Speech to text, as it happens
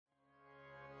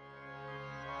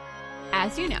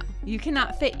As you know, you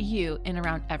cannot fit you in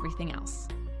around everything else.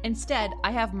 Instead, I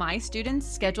have my students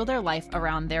schedule their life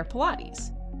around their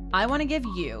Pilates. I want to give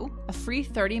you a free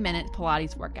 30-minute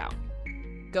Pilates workout.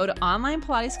 Go to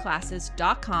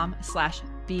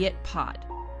onlinepilatesclasses.com/beitpod.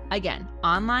 Again,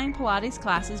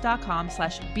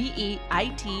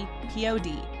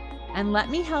 onlinepilatesclasses.com/beitpod. And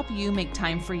let me help you make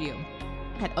time for you.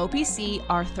 At OPC,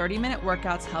 our 30-minute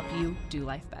workouts help you do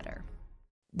life better.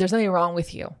 There's nothing wrong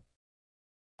with you.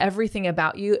 Everything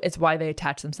about you is why they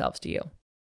attach themselves to you.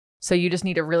 So you just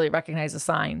need to really recognize the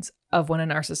signs of when a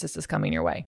narcissist is coming your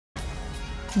way.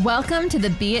 Welcome to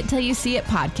the Be It Till You See It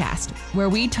podcast, where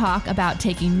we talk about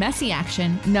taking messy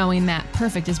action, knowing that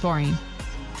perfect is boring.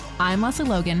 I'm Leslie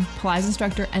Logan, Pilates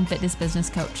instructor and fitness business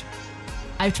coach.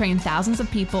 I've trained thousands of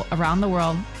people around the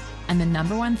world, and the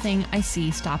number one thing I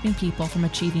see stopping people from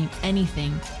achieving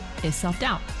anything is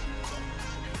self-doubt.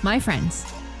 My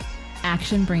friends,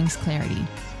 action brings clarity,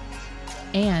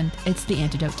 and it's the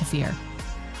antidote to fear.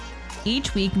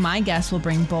 Each week, my guests will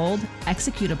bring bold,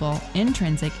 executable,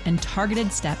 intrinsic, and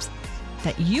targeted steps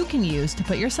that you can use to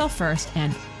put yourself first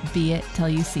and be it till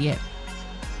you see it.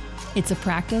 It's a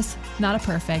practice, not a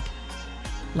perfect.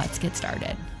 Let's get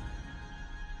started.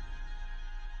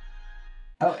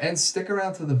 Oh, and stick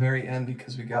around to the very end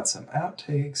because we got some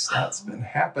outtakes. That's been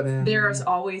happening. There's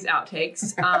always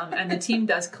outtakes, and the team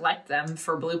does collect them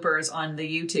for bloopers on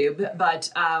the YouTube,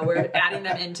 but we're adding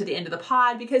them into the end of the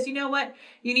pod because you know what?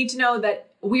 You need to know that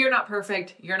we are not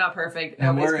perfect. You're not perfect. And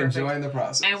Nobody's we're perfect. enjoying the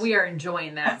process. And we are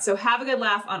enjoying that. So have a good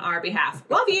laugh on our behalf.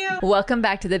 Love you. Welcome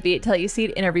back to the Be It Till You See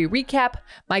It interview recap.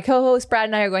 My co-host Brad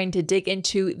and I are going to dig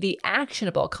into the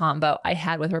actionable combo I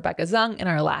had with Rebecca Zung in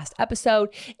our last episode.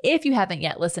 If you haven't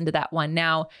yet listened to that one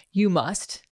now, you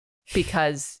must,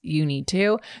 because you need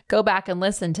to go back and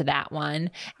listen to that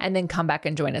one and then come back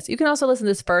and join us. You can also listen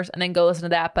to this first and then go listen to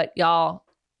that. But y'all,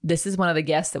 this is one of the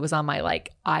guests that was on my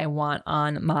I want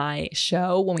on my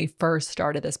show when we first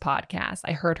started this podcast.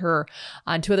 I heard her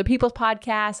on two other people's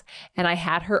podcasts and I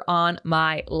had her on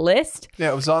my list.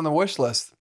 Yeah, it was on the wish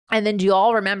list. And then do you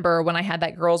all remember when I had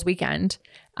that girls' weekend?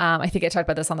 I think I talked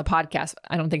about this on the podcast.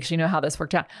 I don't think she knew how this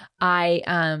worked out. I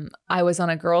was on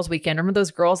a girls' weekend. Remember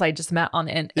those girls I just met on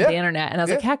the internet? And I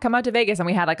was like, yeah, come out to Vegas. And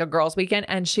we had a girls' weekend.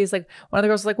 And she's like, one of the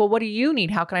girls was like, well, what do you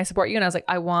need? How can I support you? And I was like,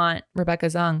 I want Rebecca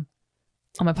Zung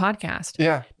on my podcast.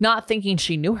 Yeah. Not thinking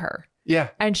she knew her.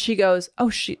 Yeah. And she goes, oh,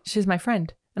 she's my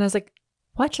friend. And I was like,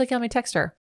 what? She's like, let me text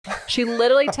her. She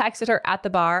literally texted her at the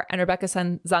bar and Rebecca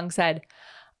Zung said,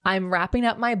 I'm wrapping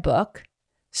up my book.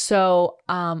 So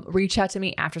reach out to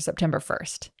me after September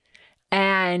 1st.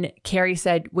 And Carrie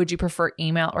said, would you prefer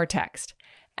email or text?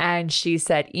 And she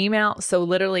said email. So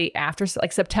literally after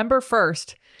September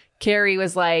 1st, Carrie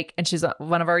was like, and she's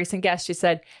one of our recent guests. She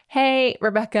said, hey,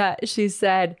 Rebecca, she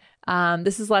said,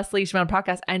 this is Leslie. She's on a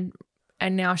podcast. And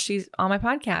now she's on my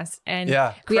podcast. And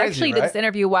yeah, we crazy, actually did this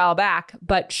interview a while back,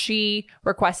 but she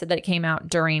requested that it came out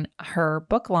during her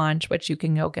book launch, which you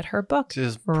can go get her book. Which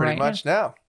is pretty much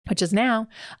now. Which is now.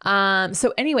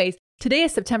 So anyways, today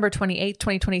is September 28th,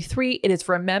 2023. It is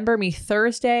Remember Me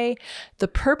Thursday. The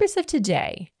purpose of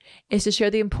today is to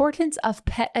share the importance of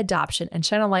pet adoption and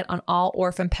shine a light on all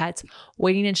orphan pets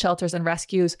waiting in shelters and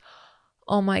rescues.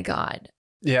 Oh my God.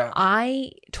 Yeah.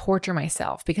 I torture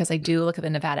myself because I do look at the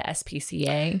Nevada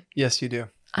SPCA. Yes, you do.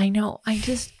 I know. I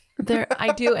do.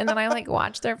 And then I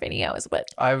watch their videos, but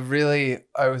I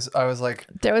was like,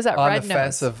 there was that on red the nose.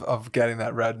 fence of getting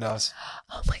that red nose.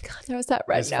 Oh my God. There was that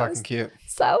red It's nose. fucking cute.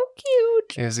 So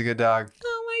cute. He was a good dog.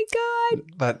 Oh my God.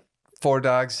 But 4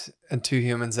 dogs and 2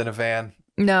 humans in a van.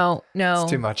 No. It's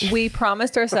too much. We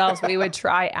promised ourselves we would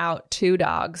try out 2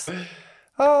 dogs.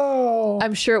 Oh.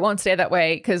 I'm sure it won't stay that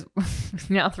way because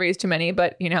now 3 is too many,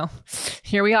 but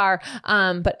here we are.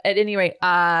 But at any rate,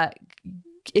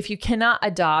 if you cannot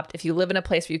adopt, if you live in a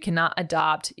place where you cannot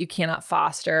adopt, you cannot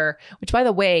foster, which by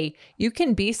the way, you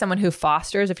can be someone who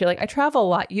fosters. If you're like, I travel a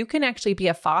lot, you can actually be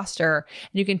a foster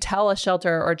and you can tell a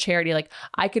shelter or a charity,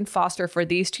 I can foster for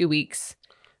these 2 weeks.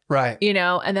 Right.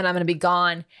 And then I'm going to be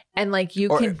gone. And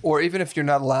or even if you're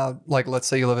not allowed, let's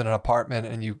say you live in an apartment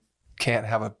and you can't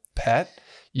have a pet,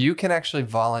 you can actually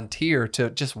volunteer to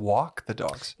just walk the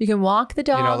dogs. You can walk the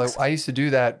dogs. I used to do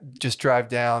that, just drive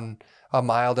down a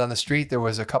mile down the street. There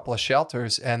was a couple of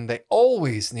shelters and they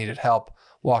always needed help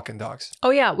walking dogs.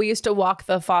 Oh yeah. We used to walk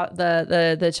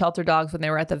the shelter dogs when they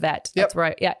were at the vet. That's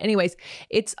right. Yeah. Anyways,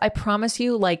 I promise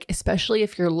you, especially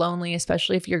if you're lonely,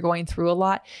 especially if you're going through a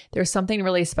lot, there's something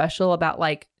really special about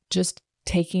just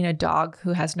taking a dog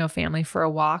who has no family for a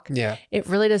walk. Yeah. It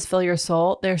really does fill your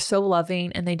soul. They're so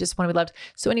loving and they just want to be loved.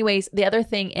 So anyways, the other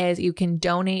thing is you can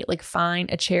donate, like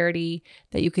find a charity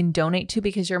that you can donate to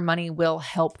because your money will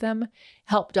help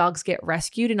dogs get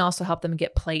rescued and also help them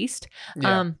get placed.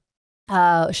 Yeah.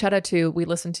 Shout out to, we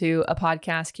listen to a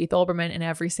podcast, Keith Olbermann, and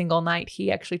every single night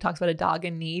he actually talks about a dog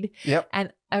in need. Yep.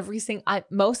 And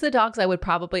most of the dogs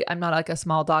I'm not like a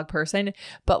small dog person,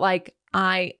 but like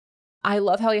I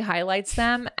love how he highlights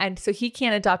them. And so he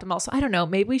can't adopt them all. So I don't know,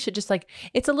 maybe we should just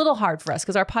it's a little hard for us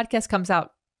because our podcast comes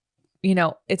out, we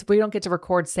don't get to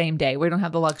record same day. We don't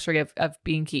have the luxury of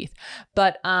being Keith,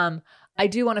 but, I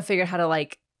do want to figure out how to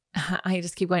I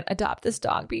just keep going, adopt this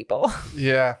dog, people.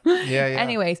 Yeah. Yeah.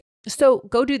 Anyways, so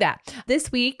go do that.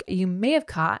 This week, you may have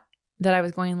caught that I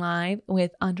was going live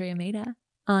with Andrea Maida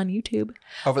on YouTube.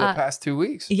 Over the past 2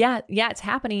 weeks. Yeah, it's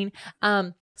happening.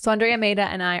 So Andrea Maida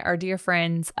and I are dear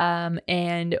friends,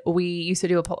 and we used to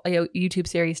do a YouTube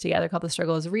series together called The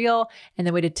Struggle is Real, and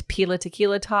then we did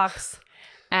Tequila Talks,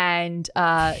 and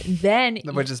then...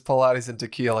 Which is Pilates and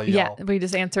tequila, y'all. Yeah, we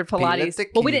just answered Pilates.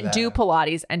 Well, we didn't do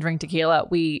Pilates and drink tequila.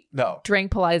 We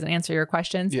drank Pilates and answer your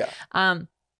questions. Yeah.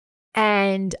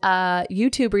 And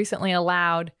YouTube recently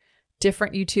allowed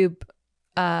different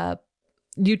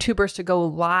YouTubers to go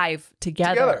live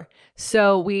together.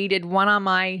 So we did one on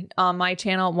my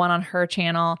channel, one on her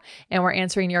channel, and we're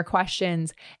answering your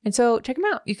questions. And so check them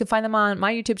out. You can find them on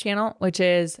my YouTube channel, which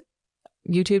is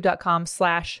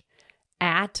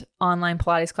youtube.com/@online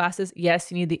Pilates classes.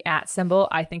 Yes, you need the @ symbol.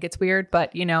 I think it's weird,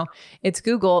 but it's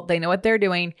Google. They know what they're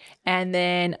doing. And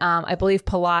then I believe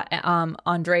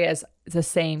Andrea is the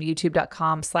same,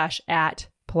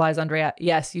 youtube.com/@Pilates Andrea.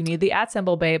 Yes, you need the @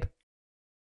 symbol, babe.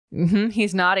 Mm-hmm.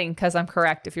 He's nodding because I'm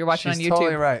correct. If you're watching on YouTube,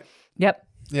 totally right. Yep.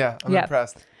 Yeah, I'm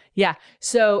impressed. Yeah.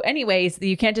 So, anyways,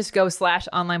 you can't just go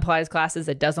 /online Pilates classes.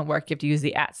 It doesn't work. You have to use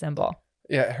the @ symbol.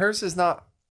 Yeah, hers is not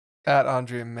at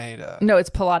Andrea Maida. No, it's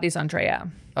Pilates Andrea.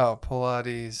 Oh,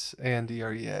 Pilates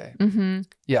Andrea. Mm-hmm.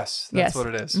 Yes, that's what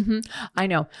it is. Mm-hmm. I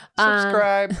know.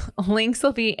 Subscribe. Links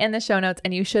will be in the show notes,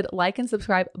 and you should like and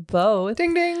subscribe both.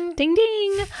 Ding ding. Ding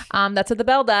ding. That's what the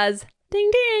bell does. Ding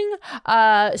ding.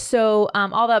 So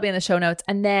all that'll be in the show notes.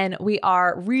 And then we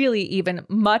are really even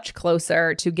much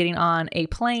closer to getting on a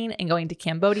plane and going to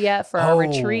Cambodia for a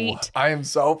retreat. I am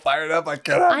so fired up. I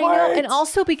cannot wait. I know. And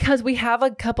also because we have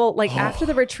a couple, after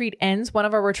the retreat ends, one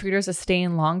of our retreaters is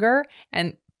staying longer,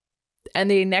 and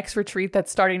the next retreat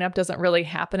that's starting up doesn't really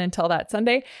happen until that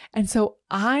Sunday. And so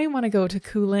I want to go to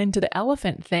Kulin to the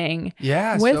elephant thing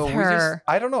with her.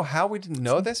 I don't know how we didn't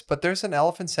know this, but there's an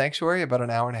elephant sanctuary about an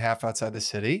hour and a half outside the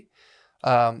city.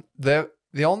 The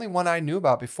only one I knew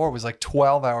about before was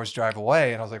 12 hours drive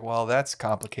away. And I was like, well, that's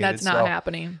complicated. That's not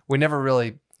happening. We never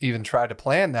really even tried to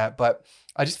plan that. But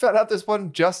I just found out this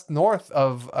one just north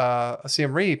of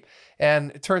Siem Reap.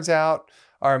 And it turns out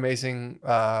our amazing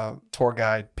tour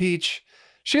guide, Peach,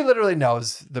 she literally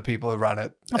knows the people who run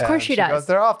it. Of course she does. She goes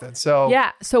there often. So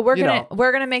yeah, so we're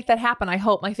gonna make that happen. I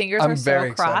hope. My fingers are so crossed. I'm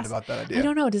very excited about that idea. I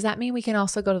don't know. Does that mean we can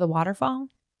also go to the waterfall?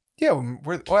 Yeah,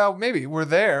 maybe we're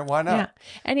there. Why not? Yeah.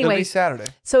 Anyway, it'll be Saturday.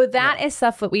 So that is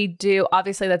stuff that we do.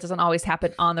 Obviously, that doesn't always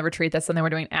happen on the retreat. That's something we're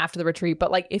doing after the retreat.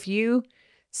 But if you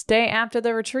stay after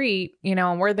the retreat,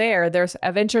 and we're there, there's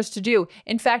adventures to do.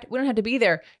 In fact, we don't have to be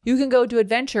there. You can go do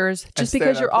adventures just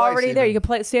because you're already there. You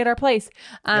can stay at our place.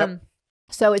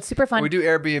 So it's super fun. We do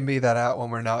Airbnb that out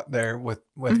when we're not there with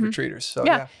retreaters. So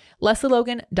yeah.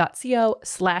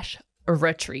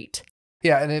 LeslieLogan.co/retreat.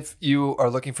 Yeah. And if you are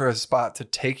looking for a spot to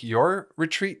take your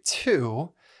retreat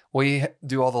to, we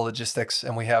do all the logistics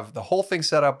and we have the whole thing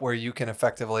set up where you can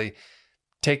effectively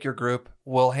take your group.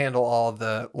 We'll handle all of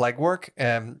the legwork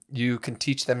and you can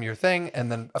teach them your thing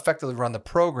and then effectively run the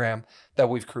program that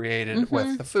we've created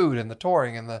with the food and the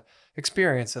touring and the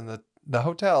experience and the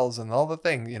hotels and all the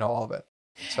things, all of it.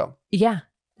 So yeah.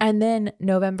 And then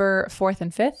November 4th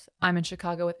and 5th, I'm in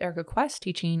Chicago with Erica Quest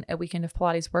teaching a weekend of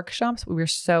Pilates workshops. We were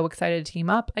so excited to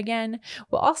team up again.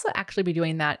 We'll also actually be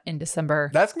doing that in December.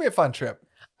 That's going to be a fun trip.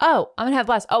 Oh, I'm going to have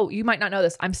blast. Oh, you might not know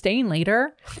this. I'm staying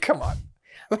later. Come on.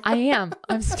 I am.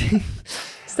 I'm staying.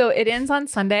 So it ends on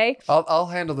Sunday. I'll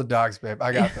handle the dogs, babe.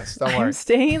 I got this. Don't worry. I'm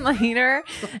staying later.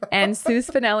 And Sue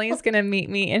Spinelli is going to meet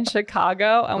me in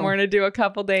Chicago. And we're going to do a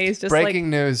couple days. Just breaking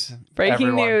news.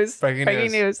 Breaking news. Breaking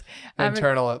news.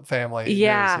 Internal family news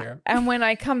here. And when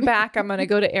I come back, I'm going to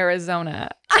go to Arizona.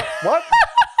 What? What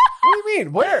do you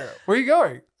mean? Where? Where are you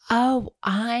going? Oh,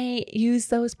 I use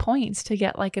those points to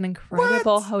get an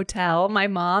incredible hotel. My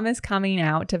mom is coming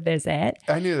out to visit.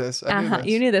 I knew this.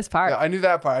 You knew this part. Yeah, I knew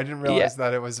that part. I didn't realize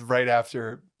that it was right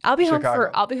after I'll be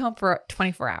Chicago. home for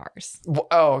 24 hours.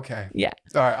 Oh, okay. Yeah.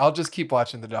 All right. I'll just keep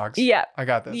watching the dogs. Yep. I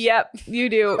got this. Yep, you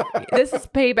do. This is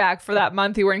payback for that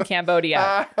month you were in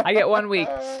Cambodia. I get 1 week.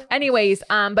 Anyways,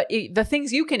 but the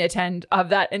things you can attend of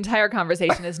that entire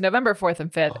conversation is November 4th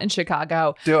and 5th in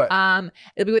Chicago. Do it.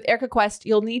 It'll be with Erica Quest.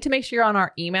 You'll need to make sure you're on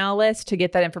our email list to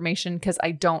get that information because I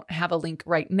don't have a link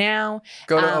right now.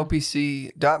 Go to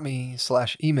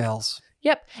opc.me/emails.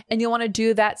 Yep. And you'll want to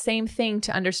do that same thing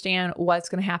to understand what's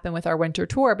going to happen with our winter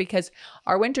tour because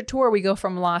our winter tour, we go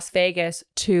from Las Vegas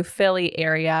to Philly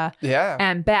area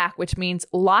and back, which means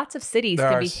lots of cities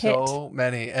can be hit. There are so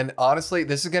many. And honestly,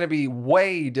 this is going to be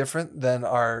way different than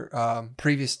our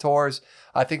previous tours.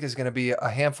 I think there's going to be a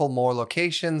handful more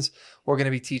locations. We're going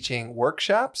to be teaching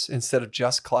workshops instead of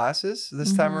just classes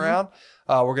this time around.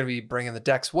 We're going to be bringing the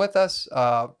decks with us. We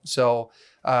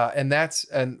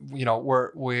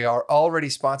are already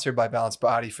sponsored by Balanced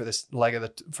Body for this leg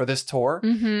for this tour.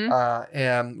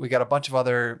 And we got a bunch of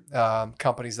other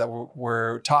companies that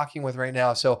we're talking with right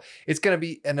now. So it's going to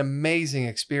be an amazing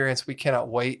experience. We cannot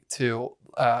wait to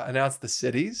announce the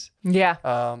cities. Yeah.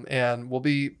 And we'll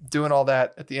be doing all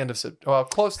that at the end of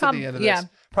close to the end of this.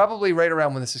 Probably right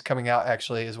around when this is coming out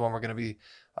actually is when we're going to be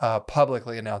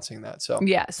publicly announcing that. So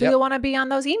you'll want to be on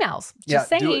those emails. Just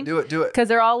saying. Do it. Because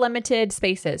they're all limited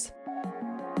spaces.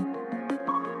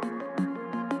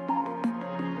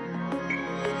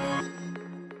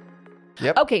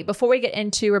 Yep. Okay, before we get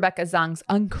into Rebecca Zung's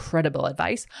incredible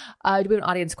advice, do we have an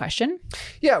audience question?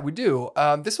 Yeah, we do.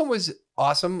 This one was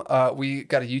awesome. We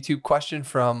got a YouTube question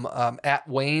from at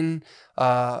Wayne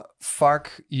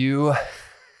Fark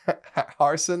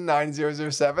Harson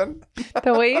 9007.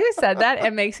 The way you said that,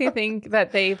 it makes me think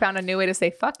that they found a new way to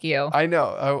say fuck you. I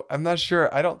know. I'm not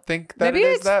sure. I don't think that maybe it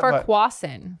is it's that.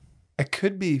 Farquharson. It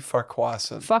could be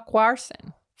Farquharson.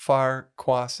 Farquharson.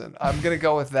 Farquharson. I'm going to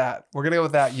go with that. We're going to go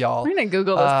with that, y'all. We're going to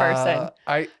Google this person.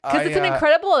 Because it's an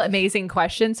incredible, amazing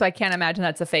question. So I can't imagine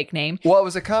that's a fake name. Well, it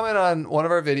was a comment on one of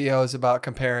our videos about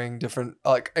comparing different,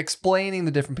 explaining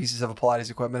the different pieces of a Pilates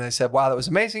equipment. I said, wow, that was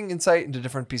amazing insight into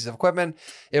different pieces of equipment.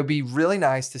 It would be really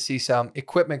nice to see some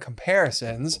equipment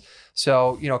comparisons.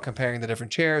 So, comparing the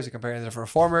different chairs and comparing the different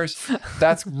reformers,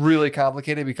 that's really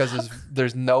complicated because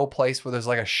there's no place where there's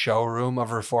like a showroom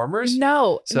of reformers.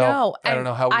 No. I don't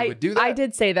know how we would do that. I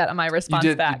did say that on my response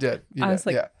back. You did. I was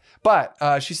like, yeah. But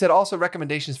she said also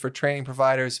recommendations for training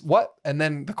providers. And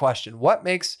then the question, what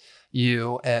makes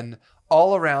you an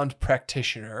all-around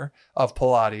practitioner of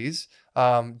Pilates?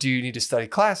 Do you need to study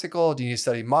classical? Do you need to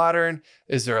study modern?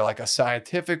 Is there like a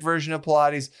scientific version of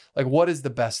Pilates? Like, what is the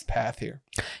best path here?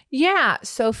 Yeah.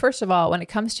 So first of all, when it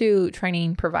comes to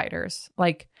training providers,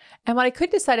 and what I could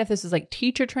decide if this is like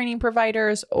teacher training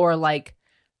providers or like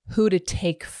who to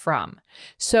take from.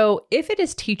 So if it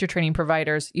is teacher training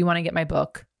providers, you want to get my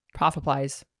book, Prof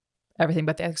Applies Everything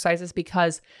But the Exercises,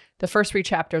 because the first 3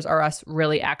 chapters are us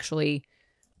really actually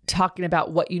talking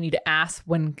about what you need to ask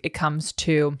when it comes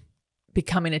to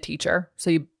becoming a teacher. So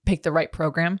you pick the right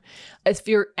program. If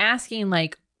you're asking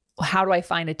like, how do I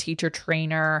find a teacher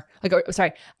trainer,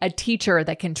 a teacher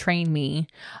that can train me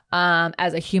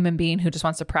as a human being who just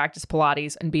wants to practice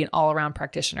Pilates and be an all-around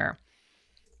practitioner?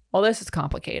 Well, this is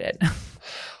complicated.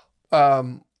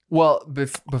 Well,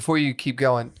 before you keep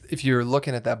going, if you're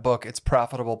looking at that book, it's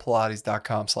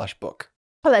profitablepilates.com/book.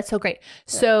 Oh, that's so great.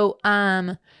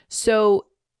 Yeah. So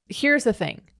here's the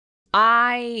thing.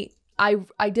 I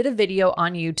did a video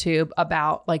on YouTube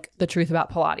about like the truth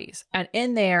about Pilates. And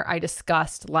in there, I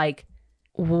discussed like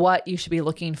what you should be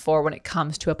looking for when it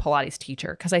comes to a Pilates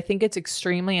teacher. Because I think it's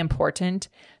extremely important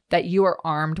that you are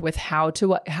armed with how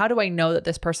do I know that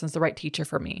this person's the right teacher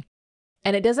for me?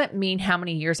 And it doesn't mean how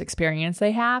many years experience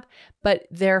they have, but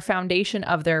their foundation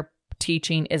of their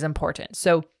teaching is important.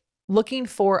 So looking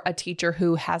for a teacher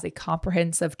who has a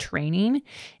comprehensive training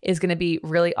is going to be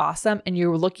really awesome. And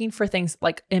you're looking for things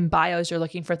like in bios, you're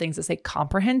looking for things that say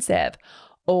comprehensive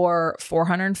or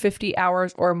 450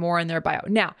 hours or more in their bio.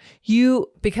 Now,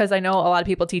 because I know a lot of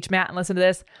people teach Matt and listen to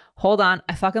this, hold on.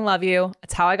 I fucking love you.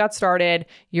 It's how I got started.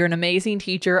 You're an amazing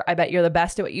teacher. I bet you're the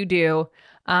best at what you do.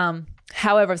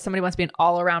 However, if somebody wants to be an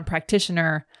all-around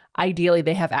practitioner, ideally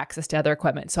they have access to other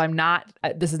equipment. So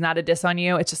this is not a diss on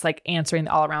you. It's just like answering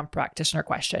the all-around practitioner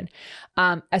question.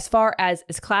 As far as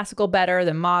is classical better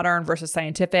than modern versus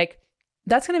scientific,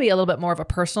 that's going to be a little bit more of a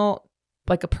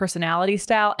personality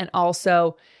style. And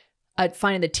also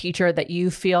finding the teacher that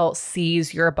you feel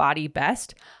sees your body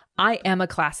best. I am a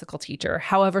classical teacher.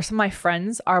 However, some of my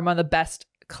friends are one of the best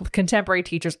contemporary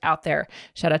teachers out there.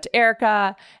 Shout out to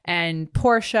Erica and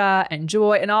Portia and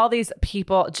Joy and all these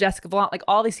people, Jessica Vaughn, like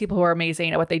all these people who are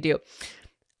amazing at what they do.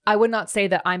 I would not say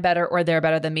that I'm better or they're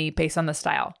better than me based on the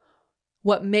style.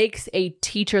 What makes a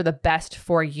teacher the best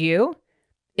for you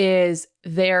is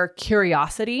their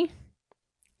curiosity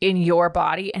in your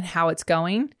body and how it's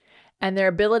going, and their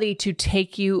ability to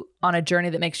take you on a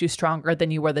journey that makes you stronger than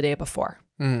you were the day before.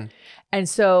 And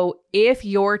so if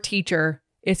your teacher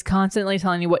is constantly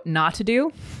telling you what not to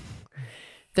do,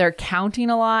 they're counting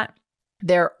a lot,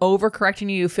 they're overcorrecting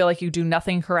you, you feel like you do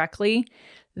nothing correctly,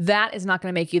 that is not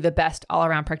going to make you the best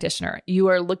all-around practitioner. You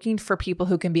are looking for people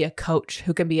who can be a coach,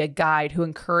 who can be a guide, who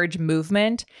encourage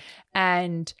movement,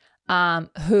 and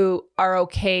who are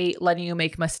okay letting you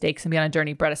make mistakes and be on a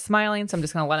journey. Brett is smiling, so I'm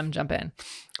just going to let him jump in.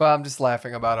 Well, I'm just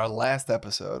laughing about our last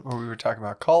episode where we were talking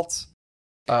about cults.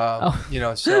 So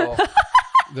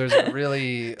there's a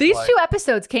really... These two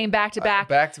episodes came back to back.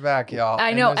 Back to back, y'all.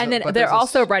 I know, and then they're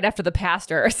also right after the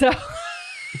pastor, so...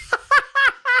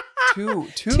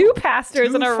 Two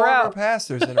pastors in a row. Former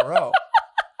pastors in a row.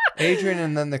 Adrian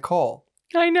and then Nicole.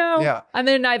 I know. Yeah. And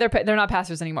they're not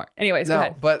pastors anymore. Anyways, go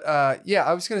ahead. But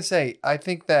I was going to say, I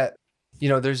think that,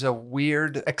 there's a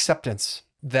weird acceptance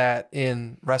that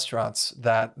in restaurants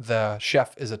that the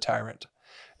chef is a tyrant.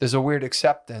 There's a weird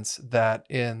acceptance that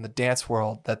in the dance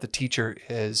world that the teacher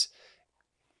is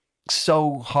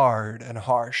so hard and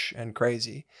harsh and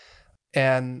crazy.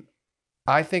 And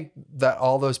I think that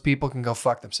all those people can go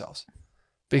fuck themselves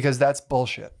because that's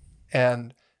bullshit.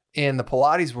 And in the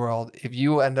Pilates world, if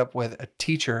you end up with a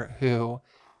teacher who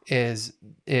is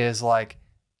like,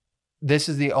 this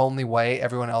is the only way,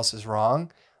 everyone else is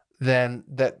wrong, then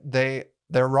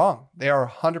they're wrong. They are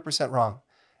 100% wrong.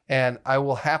 And I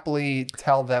will happily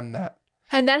tell them that.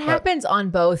 And that happens on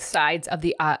both sides of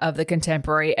the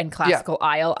contemporary and classical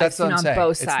aisle. That's I've seen on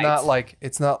both sides.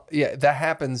 That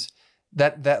happens.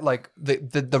 That like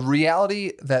the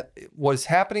reality that was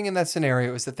happening in that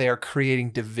scenario is that they are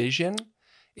creating division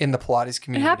in the Pilates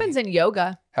community. It happens in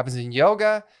yoga.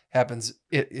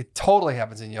 It totally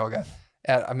happens in yoga.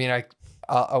 And I mean,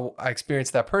 I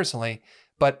experienced that personally,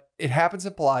 but it happens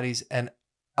in Pilates, and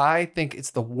I think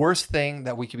it's the worst thing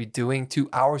that we could be doing to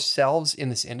ourselves in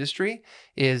this industry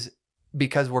is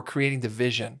because we're creating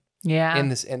division in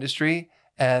this industry.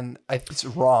 And it's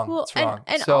wrong. Well, it's wrong.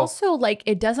 And also, like,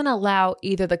 it doesn't allow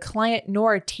either the client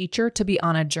nor a teacher to be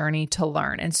on a journey to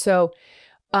learn. And so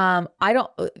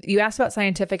you asked about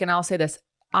scientific, and I'll say this.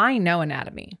 I know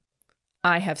anatomy.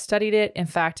 I have studied it. In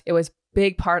fact, it was a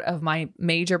big part of my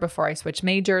major before I switched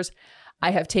majors.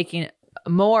 I have taken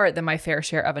more than my fair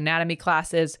share of anatomy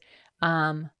classes.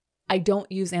 I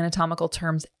don't use anatomical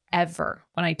terms ever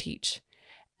when I teach.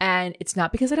 And it's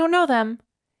not because I don't know them.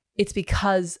 It's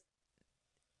because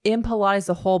in Pilates,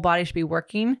 the whole body should be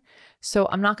working. So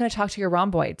I'm not going to talk to your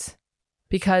rhomboids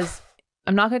because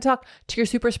I'm not going to talk to your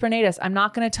supraspinatus. I'm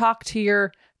not going to talk to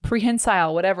your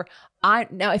prehensile, whatever.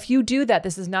 Now, if you do that,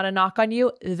 this is not a knock on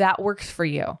you. That works for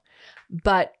you.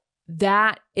 But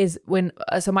that is when,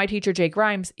 so my teacher, Jake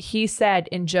Grimes, he said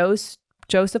in Joseph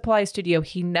Pilates studio,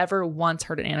 he never once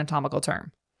heard an anatomical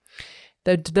term.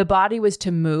 The body was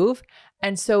to move.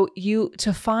 And so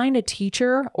to find a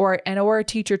teacher or a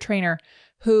teacher trainer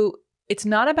who, it's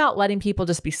not about letting people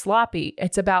just be sloppy.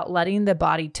 It's about letting the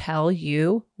body tell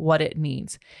you what it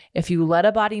needs. If you let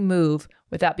a body move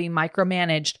without being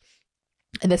micromanaged,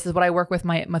 and this is what I work with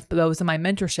those in my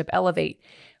mentorship, Elevate,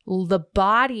 the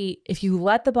body, if you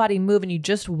let the body move and you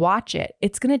just watch it,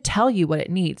 it's going to tell you what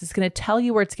it needs. It's going to tell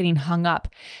you where it's getting hung up.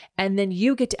 And then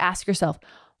you get to ask yourself,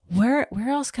 where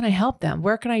else can I help them?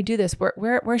 Where can I do this?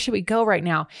 Where should we go right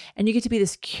now? And you get to be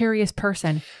this curious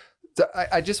person.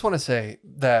 I just want to say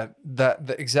that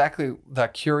exactly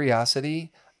that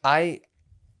curiosity, I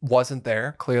wasn't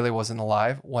there, clearly wasn't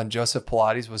alive when Joseph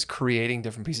Pilates was creating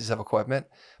different pieces of equipment.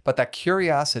 But that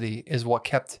curiosity is what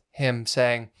kept him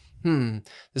saying,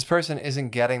 this person isn't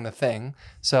getting the thing.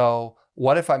 So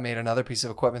what if I made another piece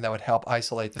of equipment that would help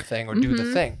isolate the thing or do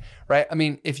the thing, right? I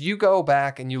mean, if you go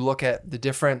back and you look at the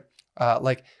different,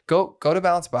 go to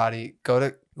Balanced Body, go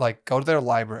to their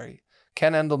library.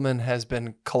 Ken Endelman has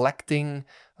been collecting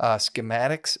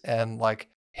schematics and like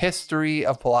history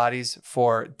of Pilates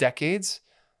for decades,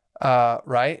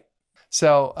 right?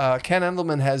 So Ken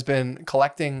Endelman has been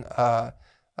collecting,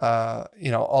 all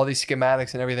these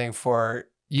schematics and everything for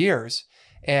years,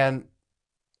 and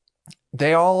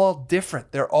they're all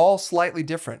different. They're all slightly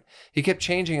different. He kept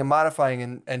changing and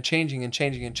modifying and changing and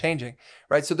changing and changing,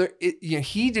 right? So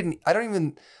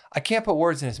I can't put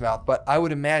words in his mouth, but I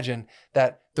would imagine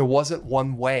that there wasn't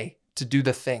one way to do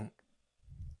the thing,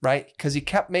 right? Because he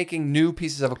kept making new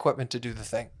pieces of equipment to do the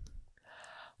thing.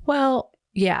 Well,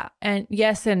 yeah. And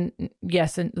yes.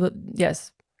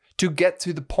 to get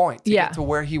to the point, to get to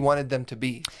where he wanted them to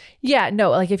be. Yeah,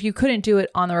 no, like if you couldn't do it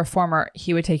on the Reformer,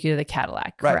 he would take you to the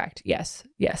Cadillac. Correct. Right.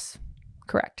 Yes.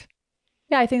 Correct.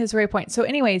 Yeah, I think that's a great point. So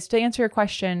anyways, to answer your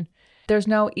question, there's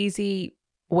no easy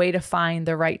way to find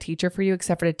the right teacher for you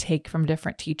except for to take from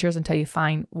different teachers until you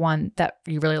find one that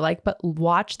you really like. But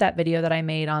watch that video that I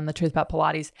made on the Truth About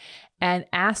Pilates and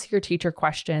ask your teacher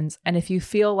questions. And if you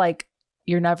feel like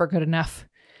you're never good enough,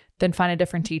 then find a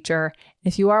different teacher.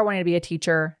 If you are wanting to be a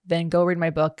teacher, then go read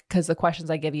my book because the questions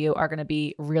I give you are going to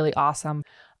be really awesome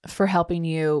for helping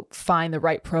you find the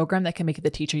right program that can make you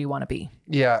the teacher you want to be.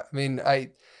 Yeah. I mean,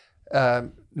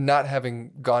 not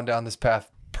having gone down this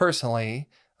path personally,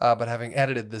 but having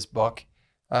edited this book,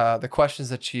 the questions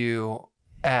that you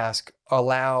ask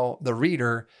allow the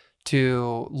reader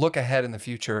to look ahead in the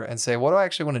future and say, what do I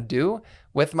actually want to do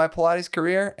with my Pilates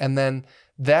career? And then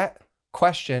that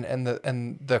question and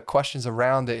the questions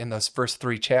around it in those first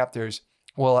 3 chapters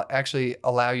will actually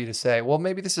allow you to say, well,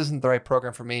 maybe this isn't the right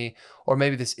program for me, or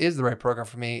maybe this is the right program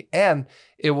for me. And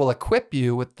it will equip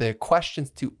you with the questions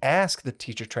to ask the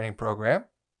teacher training program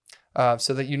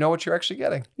so that you know what you're actually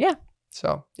getting. Yeah.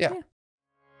 So, yeah.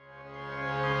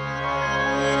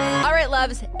 All right,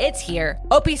 loves, it's here.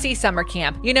 OPC Summer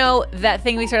Camp. You know, that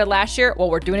thing we started last year? Well,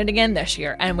 we're doing it again this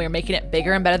year, and we're making it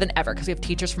bigger and better than ever because we have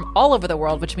teachers from all over the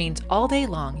world, which means all day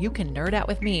long, you can nerd out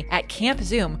with me at Camp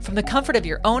Zoom from the comfort of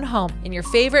your own home in your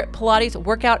favorite Pilates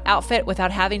workout outfit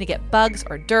without having to get bugs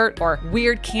or dirt or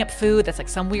weird camp food that's like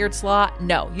some weird slaw.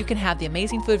 No, you can have the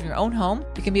amazing food from your own home.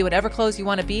 You can be whatever clothes you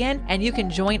want to be in, and you can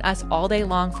join us all day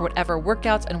long for whatever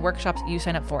workouts and workshops you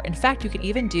sign up for. In fact, you can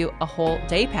even do a whole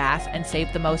day pass and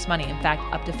save the most money. In fact,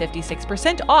 up to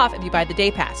 56% off if you buy the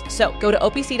day pass. So go to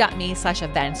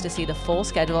opc.me/events to see the full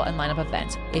schedule and lineup of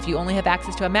events. If you only have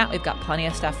access to a mat, we've got plenty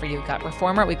of stuff for you. We've got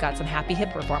Reformer. We've got some Happy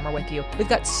Hip Reformer with you. We've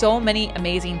got so many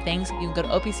amazing things. You can go to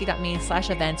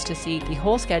opc.me/events to see the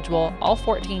whole schedule, all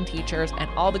 14 teachers, and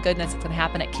all the goodness that's going to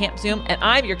happen at Camp Zoom. And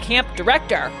I'm your camp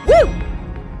director. Woo!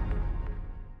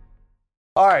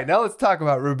 All right, now let's talk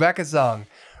about Rebecca Zung.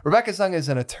 Rebecca Zung is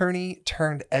an attorney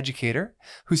turned educator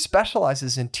who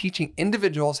specializes in teaching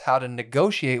individuals how to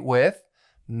negotiate with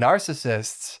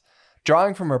narcissists,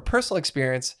 drawing from her personal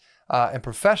experience and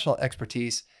professional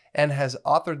expertise, and has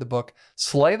authored the book,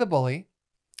 Slay the Bully,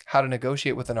 How to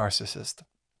Negotiate with a Narcissist.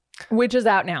 Which is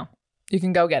out now. You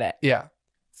can go get it. Yeah.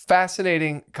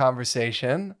 Fascinating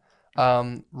conversation.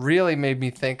 Really made me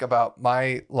think about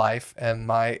my life and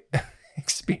my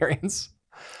experience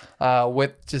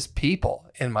with just people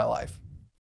in my life.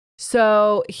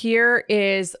 So here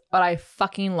is what I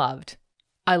fucking loved.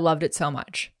 I loved it so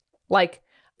much. Like,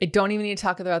 I don't even need to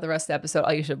talk about the rest of the episode.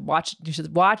 You should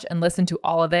watch and listen to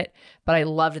all of it. But I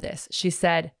loved this. She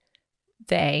said,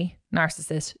 they,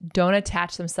 narcissists, don't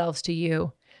attach themselves to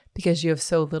you because you have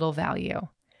so little value.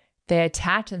 They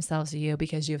attach themselves to you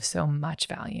because you have so much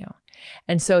value.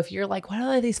 And so if you're like, what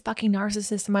are these fucking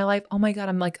narcissists in my life? Oh my God,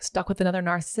 I'm like stuck with another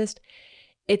narcissist.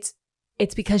 It's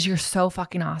because you're so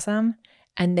fucking awesome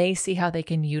and they see how they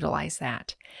can utilize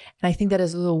that. And I think that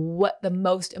is the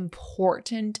most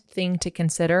important thing to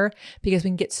consider, because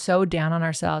we can get so down on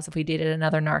ourselves if we dated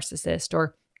another narcissist,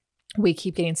 or we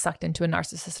keep getting sucked into a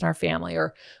narcissist in our family,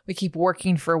 or we keep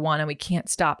working for one and we can't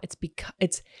stop. It's because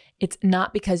it's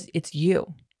not because it's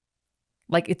you.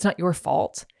 Like, it's not your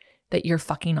fault that you're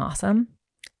fucking awesome.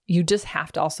 You just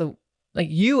have to also, like,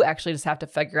 you actually just have to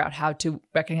figure out how to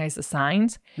recognize the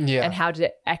signs and how to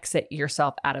exit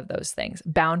yourself out of those things.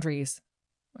 Boundaries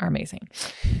are amazing.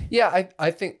 Yeah,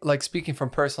 I think, like, speaking from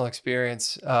personal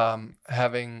experience,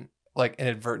 having like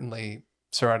inadvertently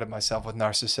surrounded myself with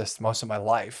narcissists most of my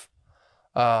life,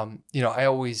 I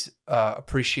always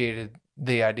appreciated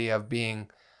the idea of being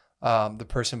the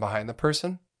person behind the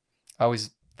person.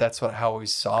 That's how I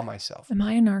always saw myself. Am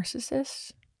I a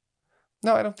narcissist?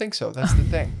 No, I don't think so. That's the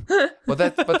thing. But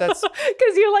that's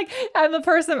because you're like,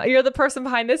 you're the person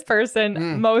behind this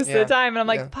person most of the time. And I'm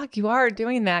like, fuck, you are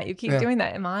doing that. You keep doing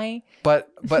that. Am I? But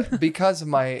because of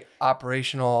my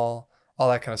operational,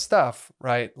 all that kind of stuff,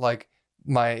 right?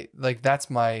 That's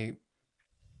my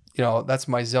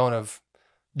zone of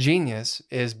genius,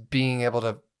 is being able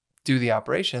to do the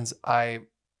operations.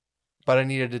 But I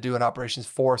needed to do an operations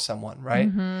for someone, right?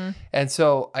 Mm-hmm. And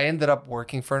so I ended up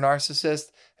working for a narcissist,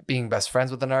 being best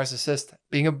friends with a narcissist,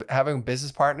 having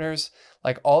business partners,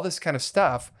 like all this kind of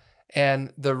stuff.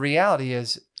 And the reality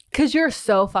is, because you're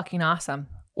so fucking awesome.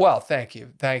 Well, thank you.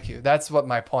 That's what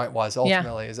my point was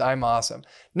ultimately, is I'm awesome.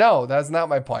 No, that's not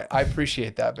my point. I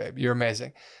appreciate that, babe. You're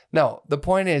amazing. No, the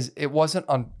point is, it wasn't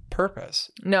on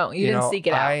purpose. No, you didn't seek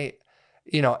it out.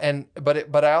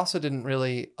 But I also didn't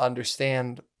really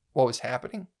understand what was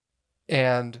happening.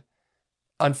 And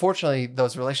unfortunately,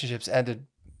 those relationships ended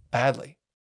badly,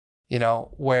 you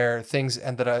know, where things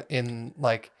ended up in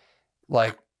like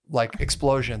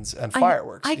explosions and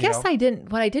fireworks. I guess know?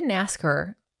 what I didn't ask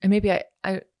her, and maybe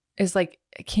I is like,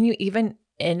 can you even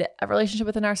end a relationship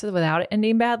with a narcissist without it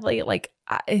ending badly? Like,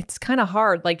 it's kind of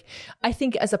hard. Like, I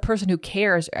think as a person who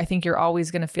cares, I think you're always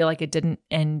going to feel like it didn't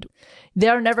end.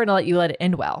 They're never going to let you let it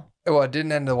end well. Well, it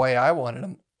didn't end the way I wanted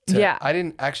them to. Yeah. I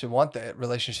didn't actually want the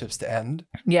relationships to end.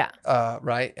 Yeah.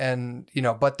 Right. And, you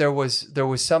know, but there was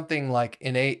something like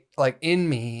innate, like in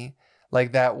me,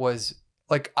 like that was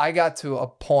like, I got to a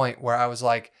point where I was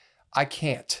like, I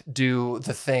can't do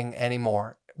the thing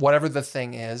anymore. Whatever the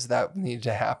thing is that needed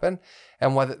to happen.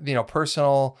 And whether, you know,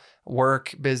 personal,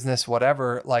 work, business,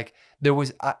 whatever, like there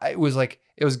was, it was like,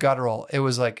 it was guttural. It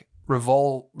was like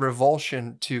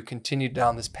revulsion to continue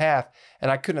down this path.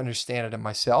 And I couldn't understand it in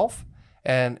myself.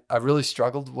 And I really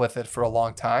struggled with it for a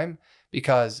long time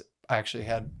because I actually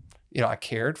had, you know, I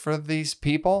cared for these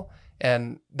people,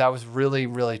 and that was really,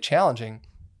 really challenging.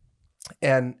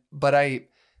 But I,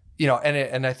 you know,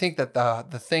 and I think that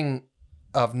the thing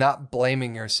of not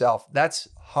blaming yourself, that's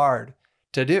hard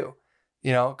to do,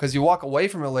 you know, because you walk away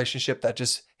from a relationship that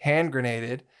just hand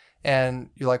grenaded and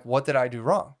you're like, what did I do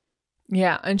wrong?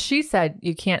 Yeah. And she said,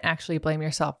 you can't actually blame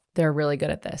yourself. They're really good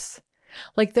at this.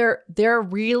 Like they're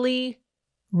really,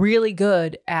 really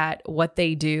good at what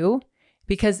they do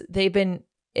because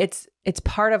it's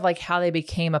part of like how they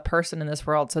became a person in this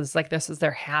world. So it's like, this is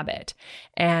their habit.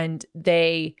 And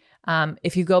they,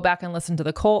 if you go back and listen to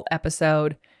the cult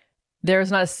episode,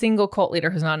 there's not a single cult leader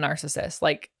who's not a narcissist.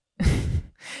 Like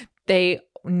they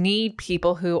need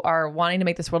people who are wanting to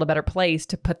make this world a better place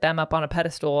to put them up on a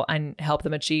pedestal and help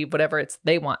them achieve whatever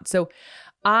they want. So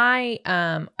I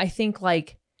think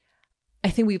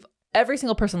every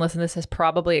single person listening to this has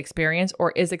probably experienced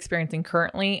or is experiencing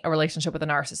currently a relationship with a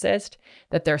narcissist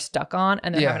that they're stuck on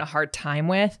and they're having a hard time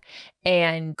with.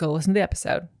 And go listen to the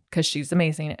episode because she's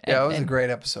amazing. Yeah, it was a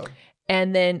great episode.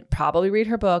 And then probably read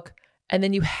her book. And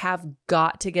then you have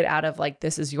got to get out of like,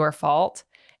 this is your fault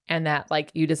and that like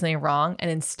you did something wrong,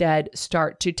 and instead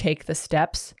start to take the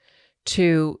steps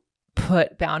to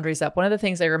put boundaries up. One of the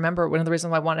things I remember, one of the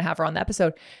reasons why I wanted to have her on the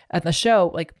episode at the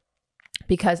show, like,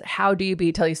 because how do you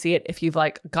be till you see it if you've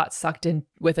like got sucked in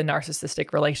with a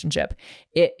narcissistic relationship?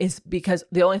 It is because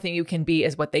the only thing you can be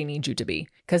is what they need you to be,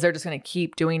 because they're just going to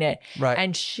keep doing it. Right.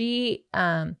 And she's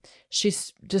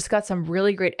just got some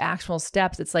really great actionable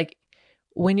steps. It's like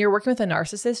when you're working with a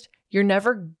narcissist, you're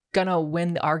never going to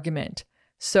win the argument.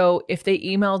 So if they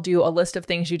emailed you a list of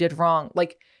things you did wrong,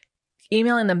 like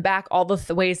emailing them back all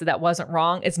the ways that wasn't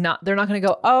wrong, they're not going to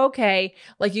go, oh, okay.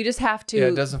 Like you just have to. Yeah,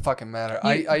 it doesn't fucking matter.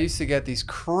 I used to get these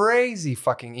crazy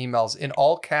fucking emails in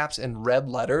all caps and red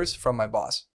letters from my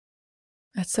boss.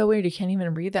 That's so weird. You can't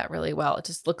even read that really well. It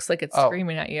just looks like it's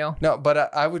screaming at you. No,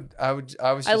 but I was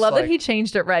just I love that he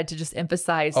changed it red to just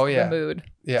emphasize the mood.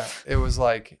 Yeah. It was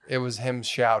like, it was him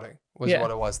shouting was what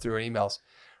it was through emails.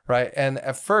 Right. And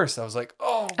at first I was like,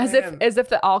 oh, man. As if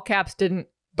the all caps didn't.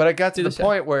 But I got to the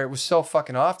point where it was so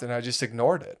fucking often, I just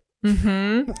ignored it.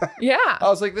 Mm-hmm. Yeah. I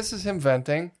was like, this is him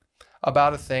venting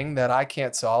about a thing that I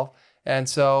can't solve. And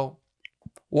so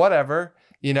whatever,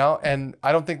 you know, and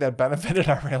I don't think that benefited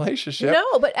our relationship.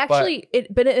 No, but actually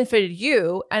it benefited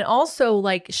you. And also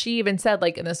like she even said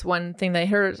like in this one thing that I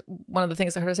heard, one of the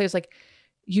things I heard her say is like,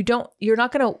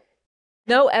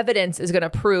 no evidence is going to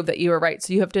prove that you were right.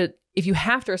 So if you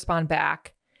have to respond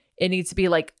back, it needs to be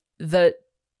like the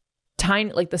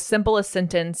simplest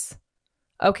sentence.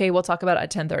 Okay, we'll talk about it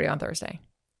at 10:30 on Thursday.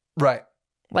 Right.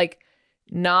 Like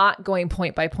not going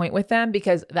point by point with them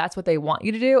because that's what they want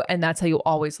you to do. And that's how you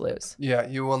always lose. Yeah.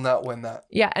 You will not win that.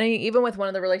 Yeah. And even with one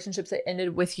of the relationships that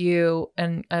ended with you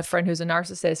and a friend who's a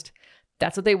narcissist,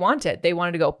 that's what they wanted. They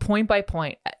wanted to go point by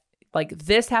point. Like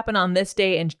this happened on this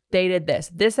day and they did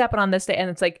this. This happened on this day. And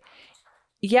it's like,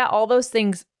 yeah, all those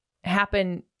things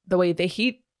happen the way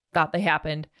he thought they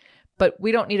happened. But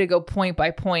we don't need to go point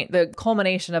by point. The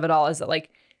culmination of it all is that like,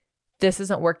 this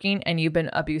isn't working and you've been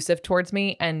abusive towards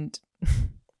me and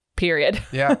period.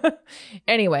 Yeah.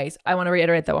 Anyways, I want to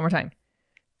reiterate that one more time.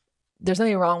 There's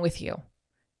nothing wrong with you.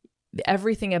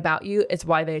 Everything about you is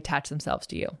why they attach themselves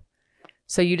to you.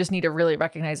 So you just need to really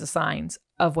recognize the signs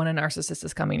of when a narcissist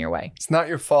is coming your way. It's not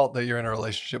your fault that you're in a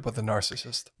relationship with a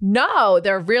narcissist. No,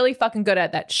 they're really fucking good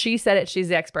at that. She said it. She's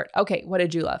the expert. Okay. What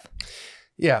did you love?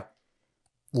 Yeah.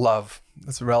 Love.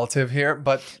 That's relative here.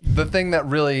 But the thing that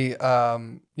really,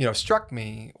 struck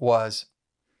me was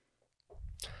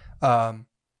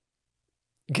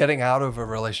getting out of a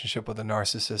relationship with a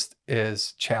narcissist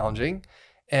is challenging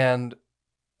and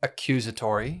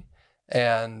accusatory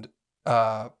and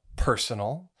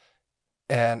personal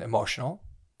and emotional.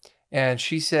 And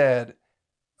she said,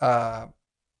 when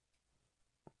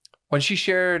she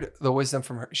shared the wisdom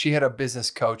from her, she had a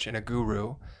business coach and a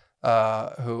guru,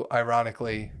 who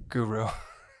ironically, guru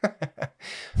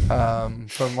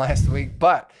from last week.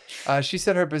 But she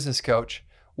said her business coach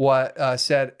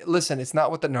said, listen, it's not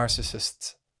what the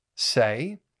narcissists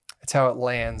say, it's how it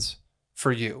lands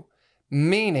for you.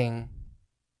 Meaning,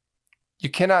 you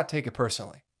cannot take it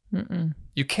personally. Mm-mm.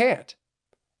 You can't.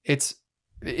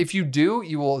 If you do,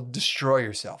 you will destroy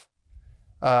yourself.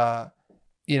 And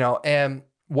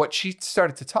what she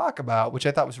started to talk about, which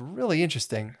I thought was really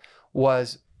interesting,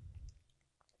 was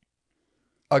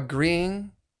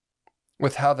agreeing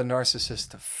with how the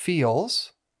narcissist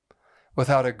feels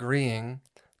without agreeing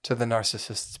to the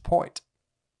narcissist's point.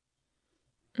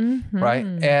 Mm-hmm. Right.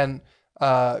 And,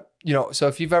 so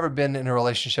if you've ever been in a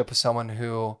relationship with someone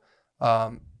who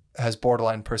has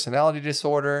borderline personality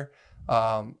disorder,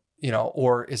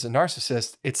 or is a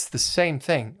narcissist, it's the same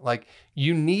thing. Like,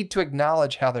 you need to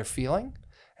acknowledge how they're feeling,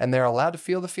 and they're allowed to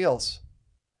feel the feels.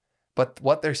 But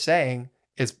what they're saying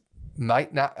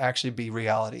might not actually be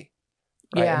reality.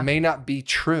 Right? Yeah. It may not be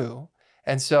true.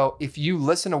 And so if you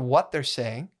listen to what they're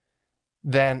saying,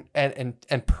 then and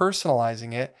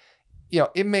personalizing it,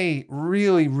 it may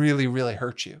really, really, really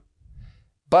hurt you.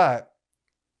 But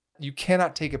you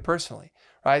cannot take it personally.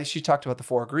 Right? She talked about the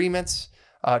 4 agreements.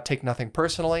 Take nothing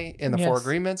personally in the 4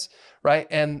 agreements, right?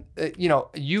 And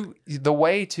the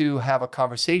way to have a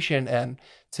conversation and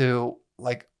to,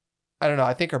 like, I don't know,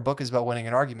 I think her book is about winning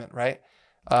an argument, right?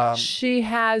 She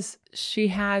has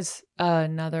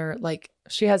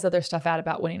other stuff out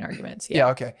about winning arguments. Yeah.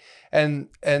 Okay.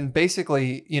 And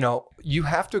basically, you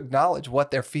have to acknowledge what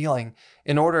they're feeling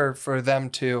in order for them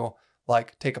to,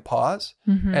 like, take a pause.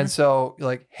 Mm-hmm. And so,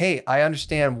 like, hey, I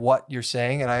understand what you're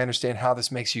saying and I understand how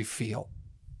this makes you feel.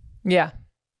 Yeah.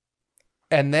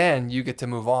 And then you get to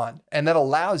move on. And that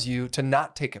allows you to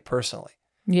not take it personally.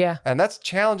 Yeah. And that's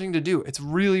challenging to do. It's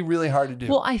really, really hard to do.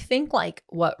 Well, I think, like,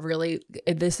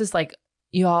 this is like,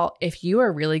 y'all, if you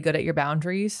are really good at your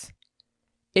boundaries,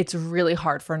 it's really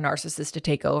hard for a narcissist to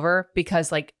take over,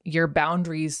 because, like, your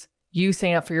boundaries, you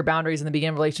saying up for your boundaries in the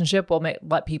beginning of a relationship will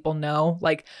let people know.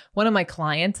 Like, one of my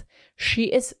clients, she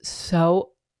is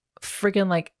so freaking,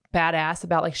 like, badass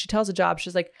about, like, she tells a job,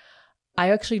 she's like,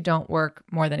 I actually don't work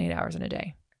more than 8 hours in a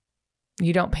day.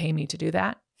 You don't pay me to do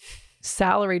that.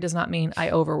 Salary does not mean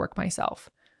I overwork myself.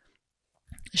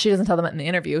 She doesn't tell them it in the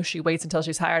interview. She waits until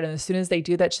she's hired. And as soon as they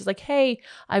do that, she's like, hey,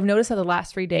 I've noticed that the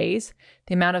last 3 days,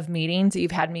 the amount of meetings that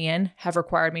you've had me in have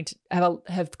required me to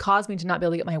have caused me to not be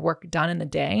able to get my work done in the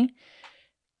day.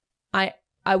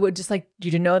 I would just like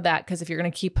you to know that, because if you're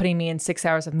going to keep putting me in 6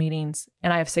 hours of meetings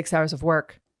and I have 6 hours of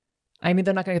work, I mean,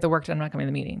 they're not going to get the work done. I'm not going to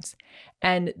the meetings.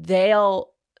 And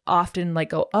they'll often, like,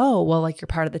 go, oh, well, like, you're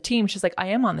part of the team. She's like, I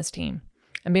am on this team.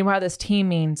 And being part of this team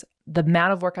means the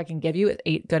amount of work I can give you is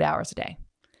 8 good hours a day.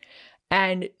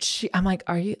 And I'm like,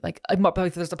 are you, like,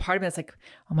 there's a part of me that's like,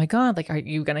 oh my God, like, are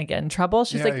you going to get in trouble?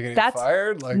 She's like, that's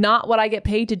fired? Like, not what I get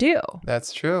paid to do.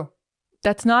 That's true.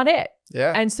 That's not it.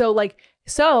 Yeah. And so, like,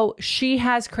 so she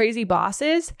has crazy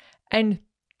bosses, and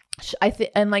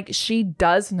she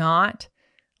does not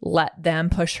let them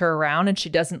push her around, and she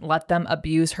doesn't let them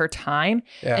abuse her time.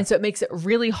 Yeah. And so it makes it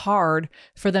really hard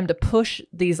for them to push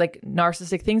these, like,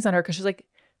 narcissistic things on her, because she's like,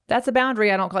 that's a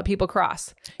boundary I don't let people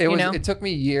cross. It took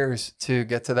me years to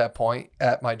get to that point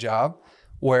at my job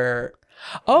where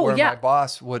my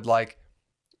boss would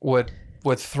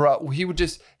throw, he would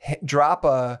just drop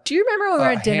do you remember when we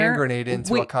were at dinner, hand grenade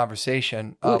into a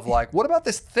conversation of like, what about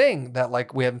this thing that,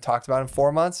 like, we haven't talked about in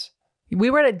 4 months? We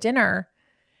were at a dinner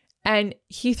and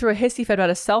he threw a hissy fit about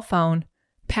a cell phone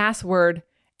password,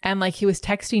 and, like, he was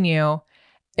texting you.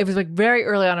 It was, like, very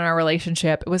early on in our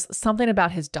relationship. It was something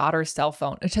about his daughter's cell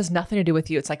phone. It has nothing to do with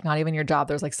you. It's, like, not even your job.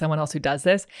 There's, like, someone else who does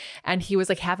this. And he was,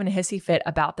 like, having a hissy fit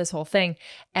about this whole thing.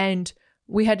 And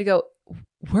we had to go,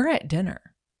 we're at dinner.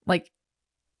 Like,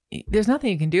 there's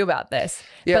nothing you can do about this.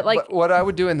 Yeah, but what I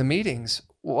would do in the meetings,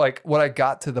 like, what I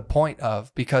got to the point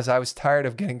of, because I was tired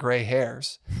of getting gray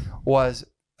hairs, was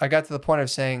I got to the point of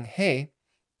saying, hey,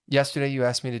 yesterday you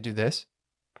asked me to do this.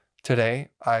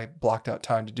 Today I blocked out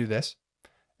time to do this.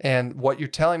 And what you're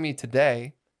telling me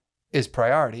today is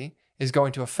priority, is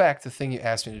going to affect the thing you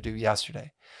asked me to do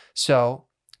yesterday. So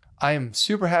I am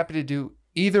super happy to do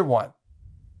either one.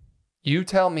 You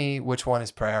tell me which one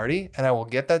is priority, and I will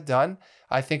get that done.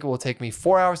 I think it will take me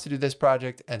 4 hours to do this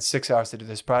project and 6 hours to do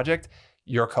this project.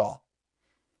 Your call.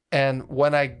 And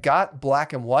when I got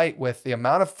black and white with the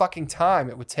amount of fucking time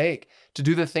it would take to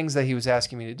do the things that he was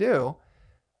asking me to do,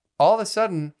 all of a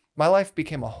sudden, my life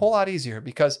became a whole lot easier,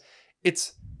 because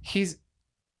he's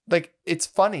like, it's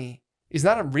funny. He's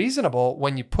not unreasonable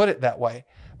when you put it that way,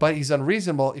 but he's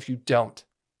unreasonable if you don't,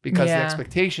 because the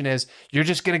expectation is you're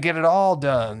just going to get it all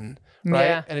done. Right.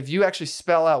 Yeah. And if you actually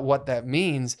spell out what that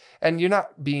means and you're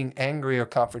not being angry or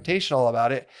confrontational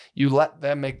about it, you let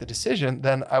them make the decision,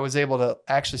 then I was able to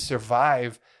actually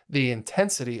survive the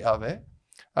intensity of it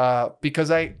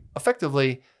because I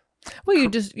effectively. Well, you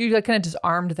kind of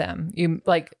disarmed them.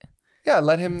 Yeah,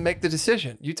 let him make the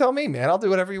decision. You tell me, man, I'll do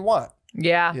whatever you want.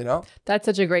 Yeah. You know? That's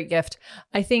such a great gift.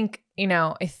 I think,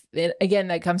 again,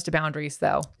 that comes to boundaries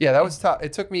though. Yeah, that was tough.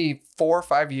 It took me 4 or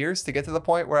 5 years to get to the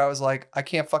point where I was like, I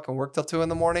can't fucking work till 2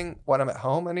 a.m. when I'm at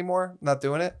home anymore. Not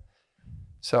doing it.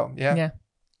 So, yeah. Yeah.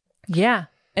 Yeah.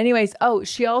 Anyways. Oh,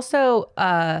 she also,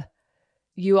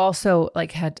 you also I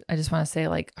just want to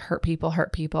say hurt people.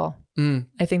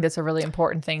 I think that's a really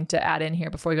important thing to add in here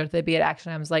before we go to the Be It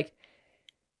Action. I was like,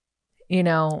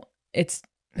 it's.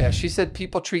 Yeah, she said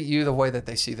people treat you the way that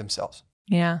they see themselves.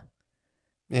 Yeah.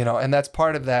 And that's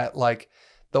part of that,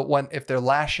 if they're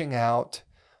lashing out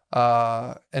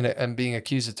and being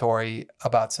accusatory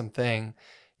about something,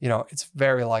 it's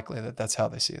very likely that that's how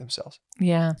they see themselves.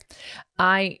 Yeah.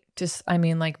 My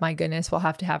goodness, we'll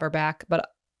have to have her back, but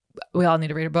we all need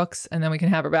to read her books and then we can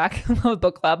have her back with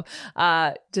book club.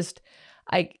 It's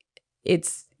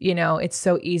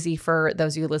so easy for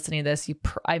those of you listening to this.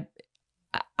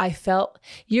 I felt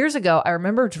years ago, I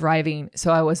remember driving.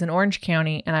 So I was in Orange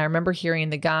County and I remember hearing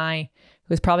the guy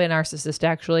who was probably a narcissist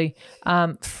actually,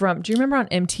 do you remember on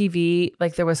MTV?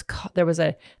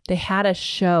 They had a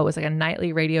show, it was like a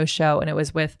nightly radio show and it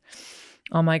was with,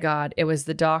 oh my God, it was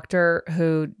the doctor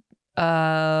who,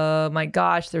 my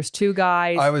gosh, there's 2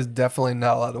 guys. I was definitely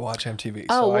not allowed to watch MTV.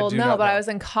 I was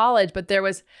in college, but there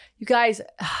was, you guys,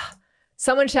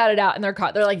 someone shouted out in their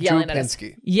car. They're yelling Drew at us.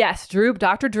 Pinsky. Yes,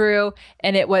 Dr. Drew.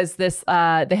 And it was this,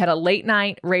 they had a late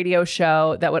night radio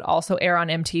show that would also air on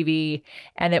MTV.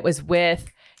 And it was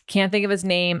with, can't think of his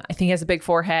name. I think he has a big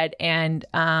forehead. And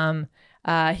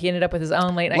he ended up with his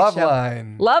own late night show.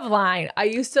 Loveline. I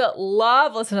used to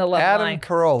love listening to Loveline. Adam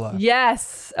Carolla.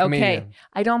 Yes. Okay. Comedian.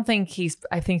 I don't think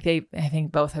I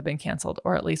think both have been canceled,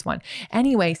 or at least one.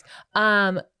 Anyways,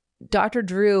 Dr.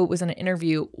 Drew was in an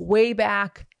interview way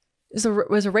back. It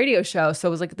was a radio show. So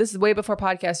it was this is way before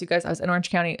podcasts, you guys. I was in Orange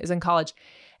County, I was in college.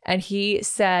 And he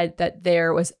said that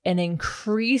there was an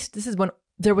increased, this is when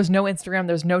there was no Instagram,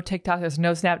 there was no TikTok, there was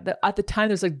no Snap. At the time,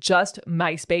 there was just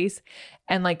MySpace.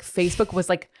 And Facebook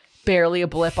was barely a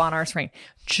blip on our screen.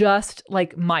 Just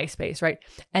MySpace, right?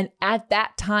 And at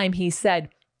that time, he said,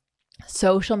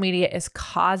 social media is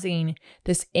causing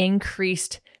this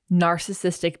increased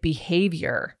narcissistic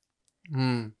behavior.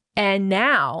 And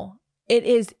now it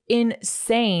is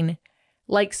insane.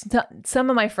 Some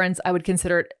of my friends, I would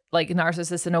consider it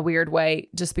narcissists in a weird way,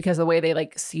 just because of the way they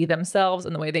see themselves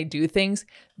and the way they do things.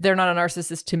 They're not a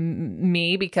narcissist to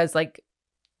me because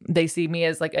they see me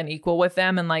as an equal with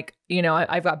them. And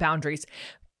I've got boundaries,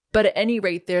 but at any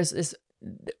rate, there's this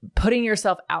putting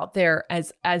yourself out there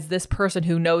as this person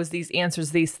who knows these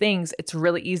answers, these things. It's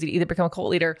really easy to either become a cult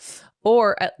leader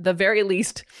or at the very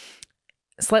least,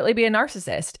 slightly be a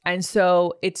narcissist. And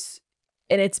so it's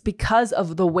because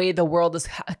of the way the world is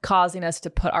causing us to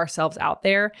put ourselves out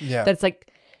there. Yeah. That's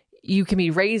you can be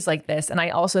raised like this. And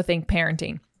I also think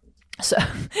parenting. So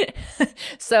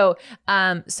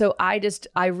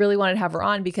I really wanted to have her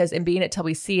on because in Being It Till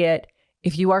We See It,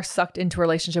 if you are sucked into a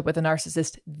relationship with a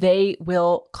narcissist, they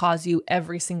will cause you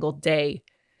every single day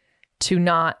to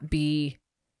not be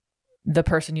the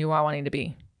person you are wanting to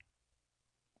be.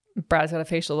 Brad's got a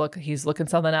facial look. He's looking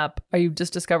something up. Are you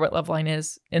just discovered what Loveline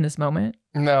is in this moment?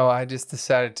 No, I just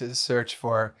decided to search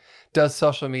for, does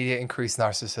social media increase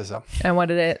narcissism? And what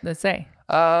did it say?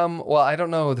 Well, I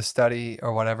don't know the study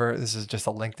or whatever. This is just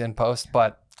a LinkedIn post,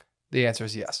 but the answer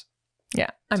is yes.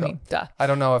 Yeah. I mean, duh. I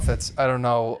don't know I don't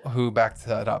know who backed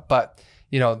that up, but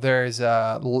there's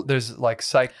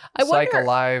Psych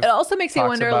Alive. It also makes me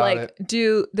wonder,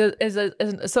 is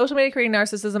a social media creating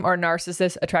narcissism or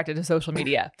narcissists attracted to social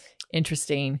media?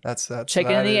 Interesting. That's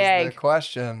chicken and the egg. The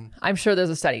question. I'm sure there's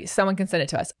a study. Someone can send it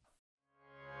to us.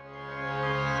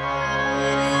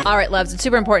 All right, loves, it's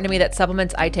super important to me that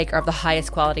supplements I take are of the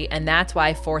highest quality, and that's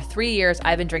why for 3 years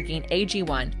I've been drinking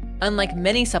AG1. Unlike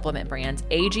many supplement brands,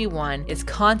 AG1 is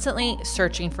constantly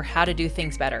searching for how to do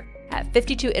things better. At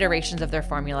 52 iterations of their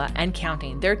formula and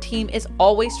counting, their team is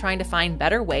always trying to find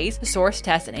better ways to source,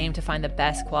 test, and aim to find the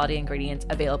best quality ingredients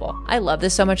available. I love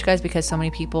this so much, guys, because so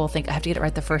many people think I have to get it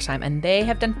right the first time, and they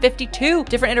have done 52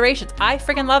 different iterations. I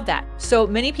freaking love that. So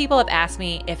many people have asked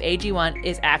me if AG1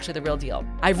 is actually the real deal.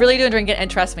 I really do drink it,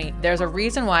 and trust me, there's a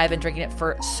reason why I've been drinking it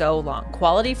for so long.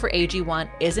 Quality for AG1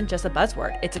 isn't just a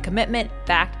buzzword. It's a commitment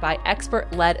backed by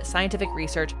expert-led scientific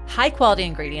research, high-quality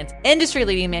ingredients,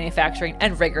 industry-leading manufacturing,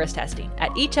 and rigorous testing.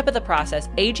 At each step of the process,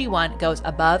 AG1 goes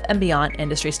above and beyond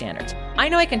industry standards. I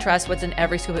know I can trust what's in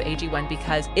every scoop of AG1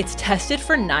 because it's tested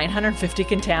for 950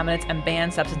 contaminants and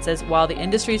banned substances, while the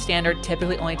industry standard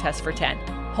typically only tests for 10.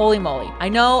 Holy moly. I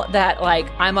know that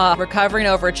I'm a recovering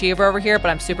overachiever over here, but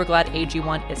I'm super glad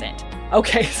AG1 isn't.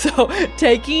 Okay, so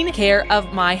taking care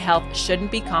of my health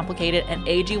shouldn't be complicated, and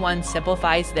AG1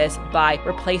 simplifies this by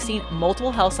replacing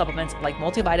multiple health supplements like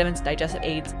multivitamins, digestive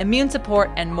aids, immune support,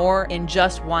 and more in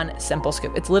just one simple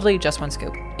scoop. It's literally just one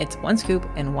scoop. It's one scoop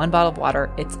in one bottle of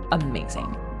water. It's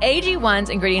amazing. AG1's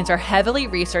ingredients are heavily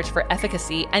researched for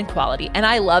efficacy and quality, and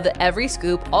I love that every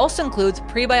scoop also includes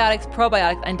prebiotics,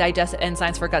 probiotics, and digestive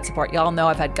enzymes for gut support. Y'all know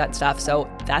I've had gut stuff, so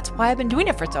that's why I've been doing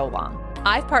it for so long.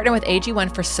 I've partnered with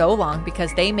AG1 for so long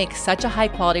because they make such a high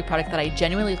quality product that I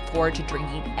genuinely look forward to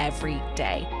drinking every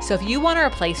day. So if you want to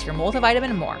replace your multivitamin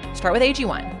and more, start with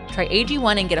AG1. Try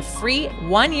AG1 and get a free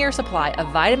 1-year supply of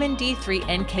vitamin D3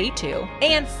 and K2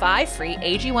 and 5 free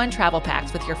AG1 travel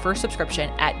packs with your first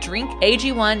subscription at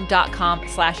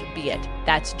drinkag1.com/beeit.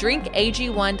 That's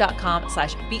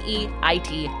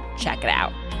drinkag1.com/BEIT. Check it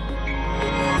out.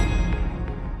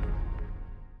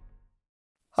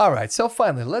 All right, so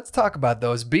finally, let's talk about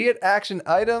those Be It action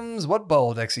items. What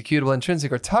bold, executable,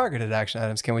 intrinsic, or targeted action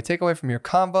items can we take away from your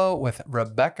convo with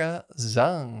Rebecca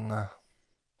Zung?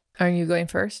 Are you going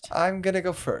first? I'm going to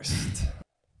go first.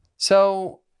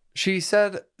 So she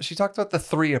talked about the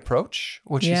 3 approach,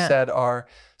 which she said are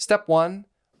step 1,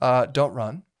 don't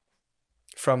run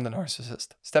from the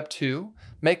narcissist. Step 2,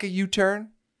 make a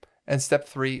U-turn. And step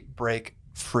 3, break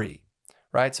free,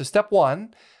 right? So step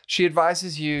 1, she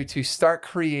advises you to start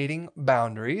creating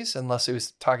boundaries, and Leslie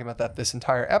was talking about that this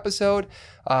entire episode,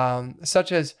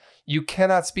 such as you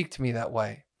cannot speak to me that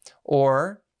way.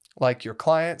 Or like your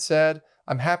client said,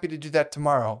 I'm happy to do that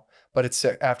tomorrow, but it's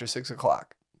after 6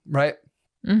 o'clock, right?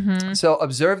 Mm-hmm. So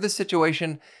observe the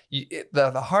situation.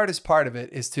 The hardest part of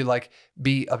it is to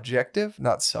be objective,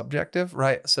 not subjective,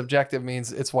 right? Subjective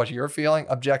means it's what you're feeling.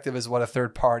 Objective is what a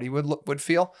third party would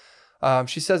feel.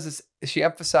 She says this. She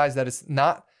emphasized that it's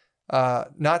not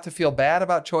to feel bad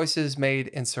about choices made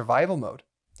in survival mode.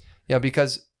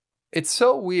 Because it's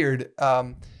so weird.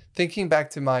 Thinking back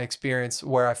to my experience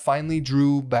where I finally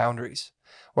drew boundaries,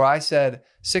 where I said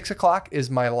 6 o'clock is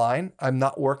my line. I'm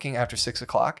not working after 6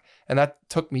 o'clock. And that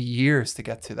took me years to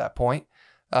get to that point.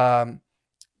 Then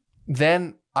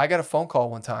I got a phone call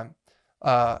one time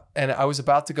and I was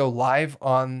about to go live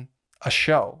on a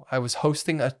show. I was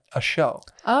hosting a show.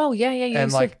 Oh, yeah. You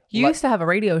used to have a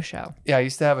radio show. Yeah, I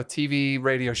used to have a TV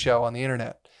radio show on the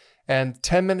internet. And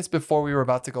 10 minutes before we were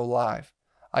about to go live,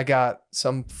 I got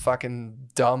some fucking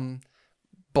dumb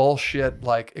bullshit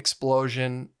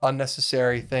explosion,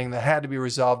 unnecessary thing that had to be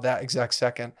resolved that exact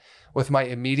second with my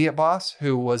immediate boss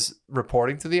who was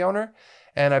reporting to the owner.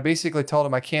 And I basically told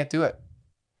him I can't do it.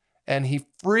 And he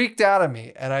freaked out at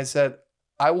me. And I said,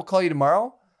 I will call you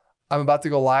tomorrow. I'm about to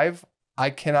go live. I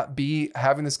cannot be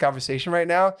having this conversation right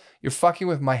now. You're fucking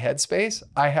with my headspace.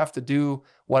 I have to do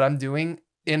what I'm doing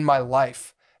in my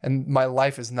life. And my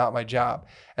life is not my job.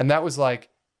 And that was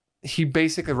he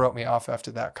basically wrote me off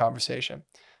after that conversation.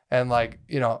 And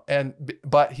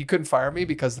but he couldn't fire me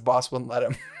because the boss wouldn't let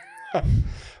him.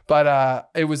 But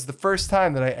it was the first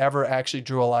time that I ever actually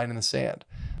drew a line in the sand.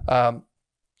 So,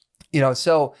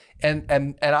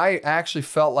 and I actually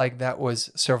felt like that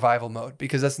was survival mode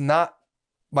because that's not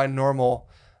my normal,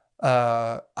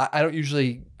 I don't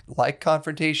usually like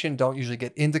confrontation, don't usually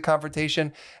get into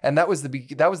confrontation. And that was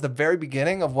the very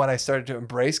beginning of when I started to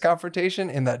embrace confrontation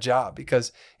in that job,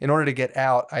 because in order to get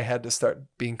out, I had to start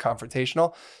being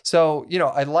confrontational. So,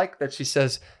 I like that she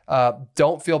says,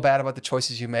 don't feel bad about the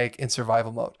choices you make in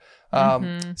survival mode.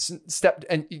 And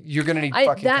you're going to need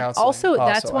fucking counseling. Also,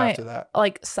 that's why, after that.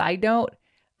 Side note,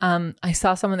 I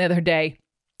saw someone the other day,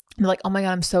 they're like, oh my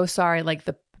God, I'm so sorry.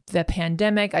 The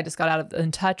pandemic, I just got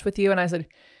in touch with you. And I said,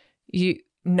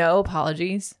 no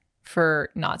apologies for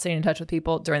not staying in touch with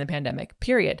people during the pandemic,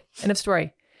 period. End of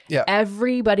story. Yeah.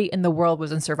 Everybody in the world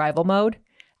was in survival mode.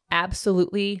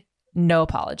 Absolutely no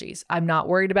apologies. I'm not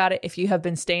worried about it. If you have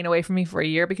been staying away from me for a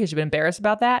year because you've been embarrassed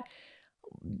about that,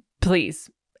 please.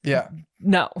 Yeah.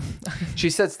 No. She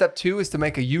said step 2 is to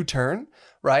make a U-turn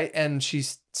right? And she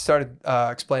started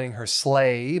explaining her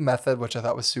SLAY method, which I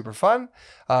thought was super fun,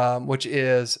 which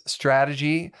is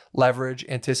strategy, leverage,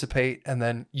 anticipate, and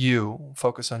then you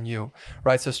focus on you,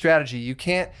 right? So strategy, you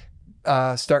can't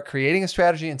start creating a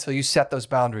strategy until you set those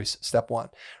boundaries. Step one,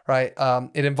 right?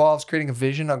 It involves creating a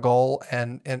vision, a goal,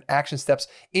 and action steps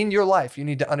in your life. You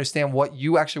need to understand what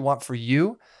you actually want for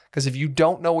you, because if you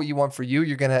don't know what you want for you,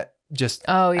 you're going to just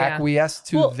acquiesce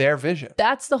to their vision.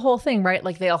 That's the whole thing, right?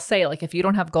 Like they'll say, like, if you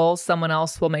don't have goals, someone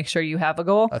else will make sure you have a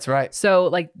goal. That's right. So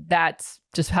like, that's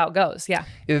just how it goes. Yeah.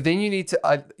 Then you need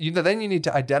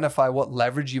to identify what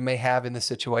leverage you may have in the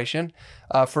situation.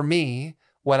 For me,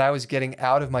 when I was getting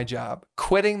out of my job,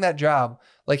 quitting that job,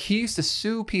 like he used to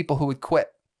sue people who would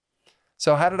quit.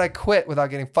 So how did I quit without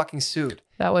getting fucking sued?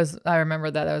 I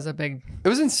remember that. That was it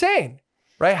was insane,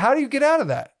 right? How do you get out of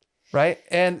that? Right.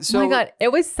 And so, oh my God,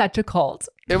 it was such a cult.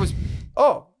 It was,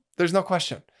 there's no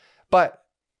question. But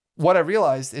what I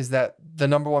realized is that the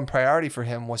number one priority for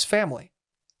him was family.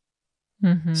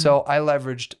 Mm-hmm. So I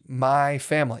leveraged my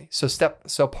family.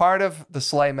 So part of the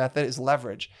SLAY method is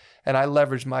leverage. And I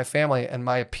leveraged my family, and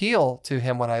my appeal to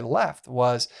him when I left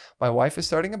was my wife is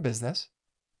starting a business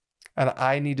and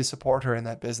I need to support her in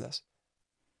that business.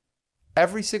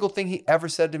 Every single thing he ever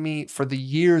said to me for the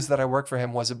years that I worked for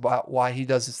him was about why he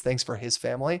does his things for his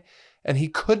family. And he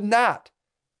could not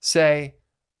say,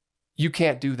 you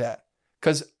can't do that,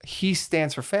 because he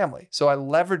stands for family. So I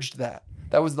leveraged that.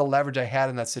 That was the leverage I had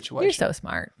in that situation. You're so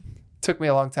smart. Took me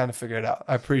a long time to figure it out.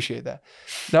 I appreciate that.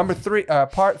 Number three,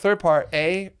 third part,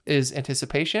 A, is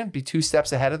anticipation. Be 2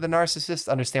 steps ahead of the narcissist.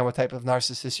 Understand what type of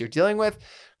narcissist you're dealing with.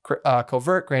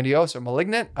 Covert, grandiose, or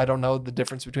malignant. I don't know the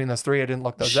difference between those 3. I didn't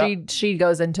look those up. She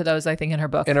goes into those, I think, in her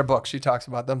book. In her book, she talks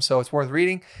about them. So it's worth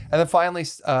reading. And then finally,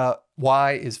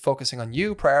 Y is focusing on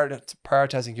you,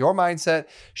 prioritizing your mindset,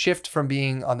 shift from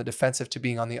being on the defensive to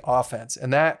being on the offense.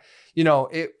 And that,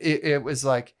 it was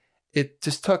like,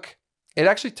 it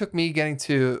actually took me getting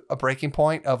to a breaking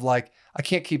point of like, I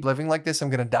can't keep living like this. I'm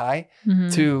going to die,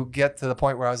 to get to the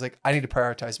point where I was like, I need to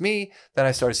prioritize me. Then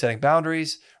I started setting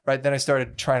boundaries, right? Then I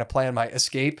started trying to plan my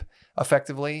escape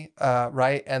effectively,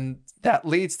 right? And that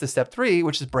leads to step 3,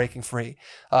 which is breaking free.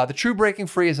 The true breaking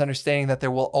free is understanding that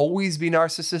there will always be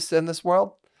narcissists in this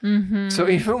world. Mm-hmm. So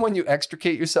even when you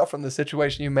extricate yourself from the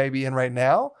situation you may be in right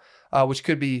now, which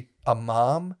could be a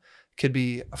mom, could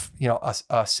be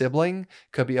a sibling,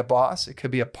 could be a boss, it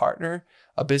could be a partner,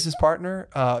 a business partner.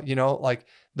 Like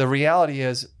the reality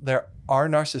is there are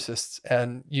narcissists,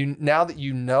 and now that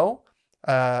you know,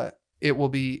 it will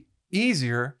be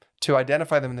easier to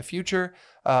identify them in the future.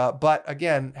 But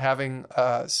again, having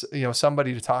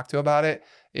somebody to talk to about it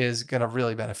is going to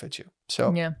really benefit you.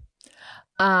 So yeah.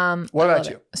 What about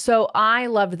you? So I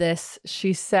love this.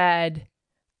 She said,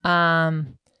 if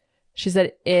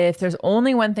there's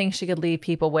only one thing she could leave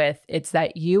people with, it's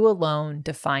that you alone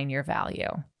define your value.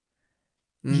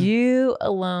 You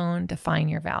alone define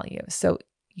your value. So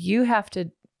you have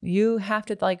to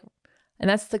like, and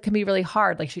that can be really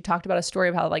hard. Like she talked about a story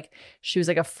of how like she was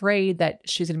like afraid that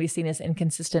she's going to be seen as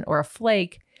inconsistent or a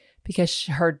flake because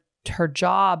her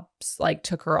jobs like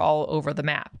took her all over the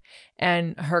map.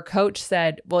 And her coach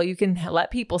said, well, you can let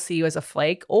people see you as a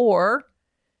flake, or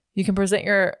you can present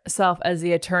yourself as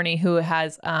the attorney who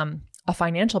has a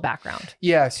financial background.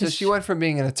 Yeah. So she went from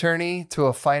being an attorney to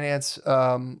a finance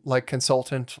like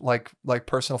consultant, like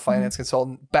personal finance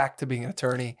consultant, back to being an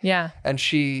attorney. Yeah. And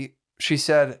she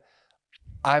said,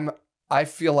 I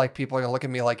feel like people are gonna look at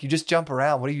me like, you just jump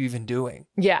around. What are you even doing?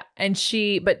 Yeah. And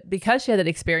but because she had that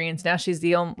experience, now she's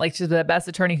she's the best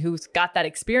attorney who's got that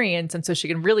experience. And so she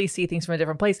can really see things from a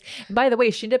different place. And by the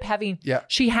way, she ended up having,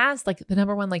 she has like the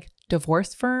number 1 like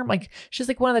divorce firm. Like she's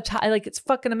like one of the top, like it's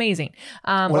fucking amazing.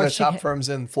 One of the top firms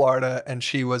in Florida. And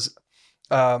she was,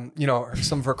 some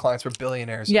of her clients were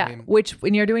billionaires. Yeah. Which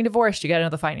when you're doing divorce, you got to know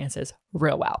the finances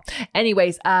real well.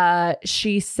 Anyways,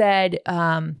 she said,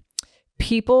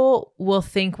 people will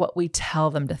think what we tell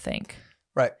them to think.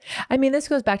 Right. I mean, this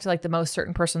goes back to like the most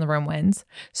certain person in the room wins.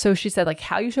 So she said, like,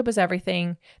 how you show up is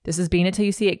everything. This is being it till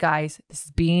you see it, guys. This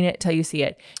is being it till you see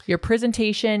it. Your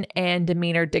presentation and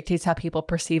demeanor dictates how people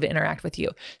perceive and interact with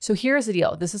you. So here's the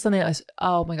deal. This is something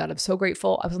oh my God, I'm so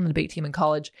grateful. I was on the debate team in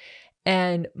college,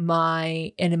 and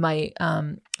in my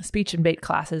speech and debate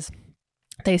classes,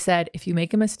 they said, if you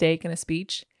make a mistake in a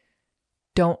speech,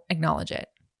 don't acknowledge it.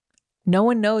 No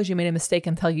one knows you made a mistake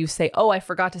until you say, oh, I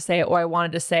forgot to say it, or I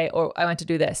wanted to say it, or I meant to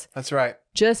do this. That's right.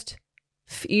 Just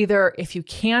either if you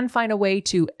can find a way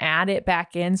to add it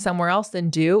back in somewhere else,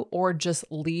 then do, or just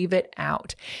leave it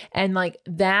out. And like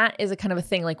that is a kind of a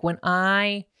thing. Like when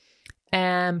I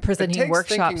am It presenting takes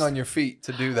workshops. thinking on your feet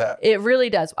to do that. It really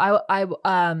does. When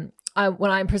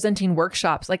I'm presenting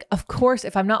workshops, like, of course,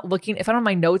 if I don't have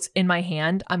my notes in my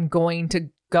hand, I'm going to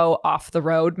go off the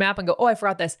roadmap and go, oh, I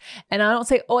forgot this. And I don't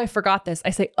say, oh, I forgot this.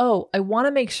 I say, oh, I want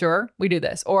to make sure we do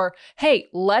this. Or, hey,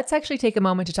 let's actually take a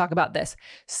moment to talk about this.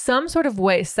 Some sort of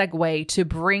segue to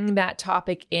bring that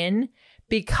topic in.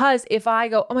 Because if I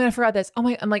go, oh my God, I forgot this. Oh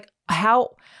my, I'm like,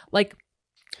 how, like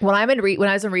when I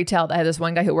was in retail, I had this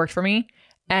one guy who worked for me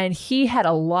and he had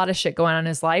a lot of shit going on in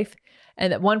his life.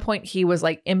 And at one point he was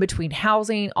like in between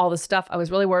housing, all the stuff. I was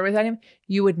really worried about him.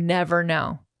 You would never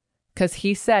know. Because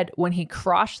he said when he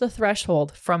crossed the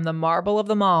threshold from the marble of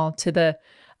the mall to the,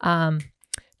 oh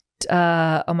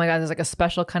my God, there's like a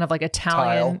special kind of like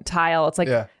Italian tile. It's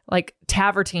like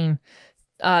tavertine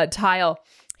tile.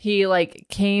 He like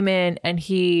came in and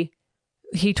he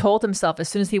told himself as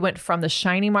soon as he went from the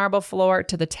shiny marble floor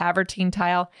to the tavertine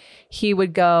tile, he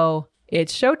would go,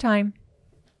 it's showtime.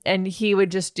 And he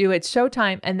would just do it's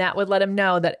showtime. And that would let him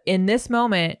know that in this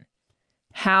moment,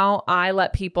 how I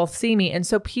let people see me. And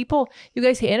so you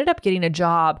guys, he ended up getting a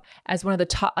job as one of the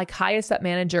top, like highest up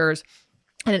managers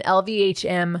in an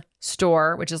LVHM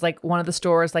store, which is like one of the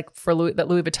stores like for Louis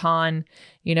Vuitton,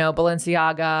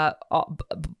 Balenciaga,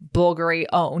 Bulgari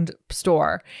owned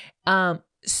store.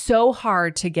 So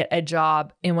hard to get a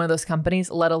job in one of those companies,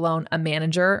 let alone a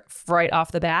manager right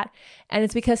off the bat. And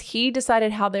it's because he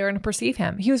decided how they were going to perceive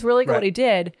him. He was really good at what he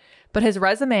did, but his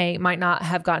resume might not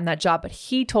have gotten that job, but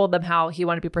he told them how he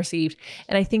wanted to be perceived.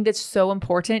 And I think that's so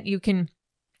important. You can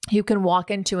walk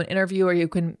into an interview or you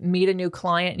can meet a new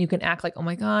client and you can act like, oh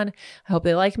my God, I hope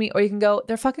they like me. Or you can go,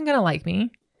 they're fucking going to like me.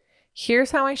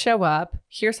 Here's how I show up.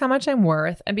 Here's how much I'm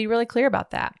worth, and be really clear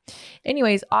about that.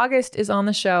 Anyways, August is on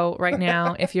the show right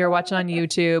now. If you're watching on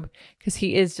YouTube, because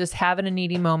he is just having a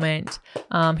needy moment.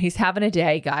 He's having a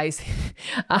day, guys.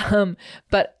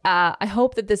 But I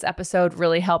hope that this episode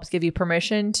really helps give you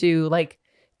permission to like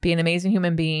be an amazing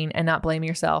human being and not blame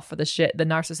yourself for the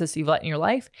narcissists you've let in your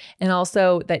life. And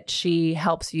also that she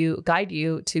helps you guide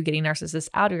you to getting narcissists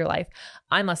out of your life.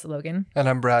 I'm Leslie Logan. And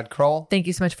I'm Brad Kroll. Thank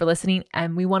you so much for listening.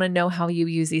 And we want to know how you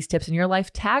use these tips in your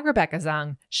life. Tag Rebecca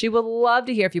Zung. She would love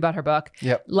to hear if you bought her book.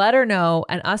 Yep. Let her know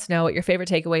and us know what your favorite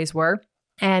takeaways were.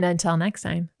 And until next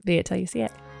time, be it till you see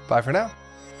it. Bye for now.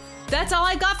 That's all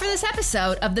I got for this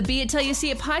episode of the Be It Till You See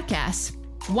It podcast.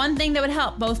 One thing that would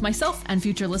help both myself and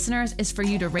future listeners is for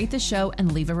you to rate the show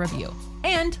and leave a review.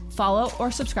 And follow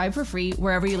or subscribe for free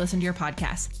wherever you listen to your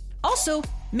podcasts. Also,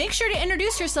 make sure to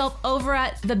introduce yourself over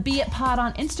at the Be It Pod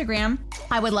on Instagram.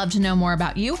 I would love to know more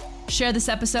about you. Share this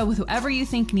episode with whoever you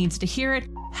think needs to hear it.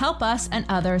 Help us and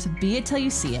others be it till you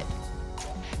see it.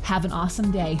 Have an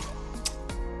awesome day.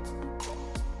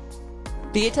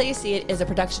 Be It Till You See It is a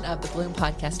production of the Bloom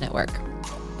Podcast Network.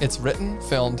 It's written,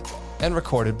 filmed, and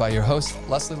recorded by your host,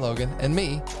 Leslie Logan, and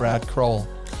me, Brad Kroll.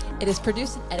 It is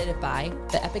produced and edited by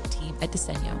the epic team at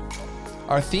Diseño.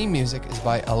 Our theme music is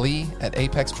by Ali at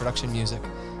Apex Production Music,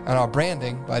 and our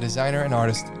branding by designer and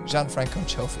artist Gianfranco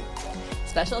Cioffi.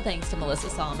 Special thanks to Melissa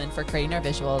Solomon for creating our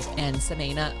visuals and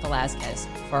Samena Velazquez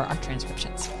for our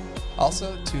transcriptions.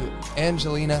 Also to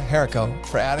Angelina Herrico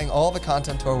for adding all the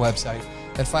content to our website,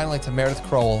 and finally to Meredith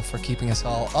Crowell for keeping us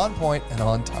all on point and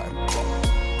on time.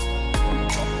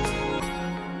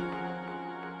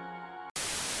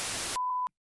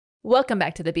 Welcome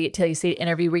back to the Be It Till You See It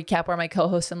interview recap, where my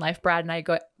co-host in life, Brad, and I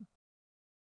go.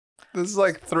 This is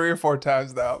like 3 or 4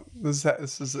 times now. This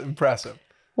is impressive.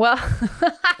 Well,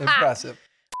 Impressive.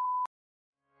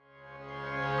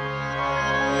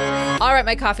 All right,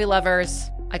 my coffee lovers,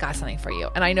 I got something for you.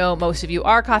 And I know most of you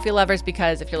are coffee lovers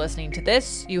because if you're listening to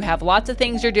this, you have lots of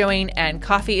things you're doing, and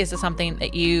coffee is something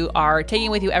that you are taking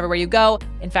with you everywhere you go.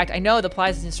 In fact, I know the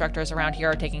Pilates instructors around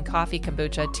here are taking coffee,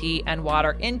 kombucha, tea, and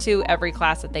water into every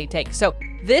class that they take. So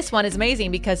this one is amazing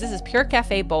because this is Pure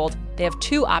Cafe Bold. They have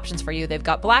 2 options for you. They've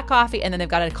got black coffee and then they've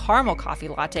got a caramel coffee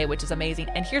latte, which is amazing.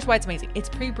 And here's why it's amazing. It's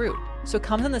pre-brewed. So it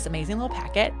comes in this amazing little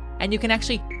packet, and you can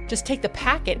actually just take the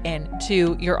packet in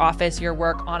to your office, your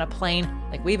work, on a plane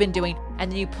like we've been doing.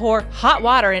 And then you pour hot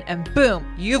water in and boom,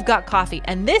 you've got coffee.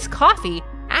 And this coffee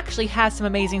actually has some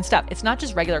amazing stuff. It's not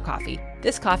just regular coffee.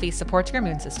 This coffee supports your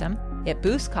immune system. It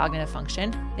boosts cognitive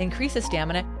function, it increases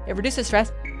stamina, it reduces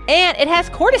stress, and it has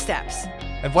cordyceps.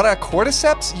 And what are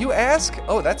cordyceps, you ask?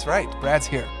 Oh, that's right. Brad's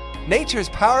here. Nature's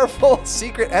powerful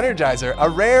secret energizer, a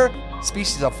rare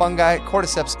species of fungi.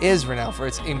 Cordyceps is renowned for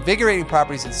its invigorating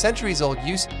properties and centuries-old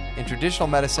use in traditional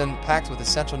medicine, packed with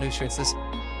essential nutrients. This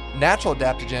natural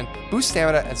adaptogen boosts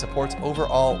stamina and supports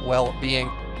overall well-being.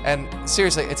 And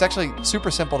seriously, it's actually super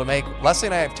simple to make. Leslie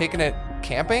and I have taken it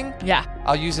camping. Yeah.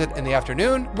 I'll use it in the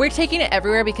afternoon. We're taking it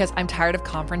everywhere because I'm tired of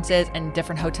conferences and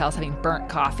different hotels having burnt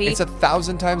coffee. It's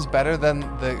 1,000 times better than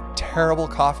the terrible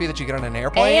coffee that you get on an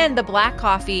airplane. And the black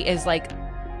coffee is like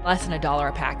less than $1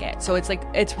 a packet. So it's like,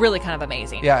 it's really kind of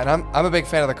amazing. Yeah, and I'm a big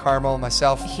fan of the caramel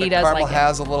myself. He the does caramel like it.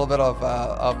 has a little bit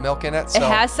of milk in it. So. It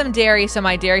has some dairy, so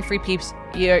my dairy-free peeps,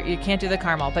 you can't do the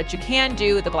caramel, but you can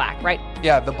do the black, right?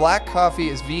 Yeah, the black coffee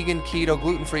is vegan, keto,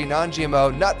 gluten-free,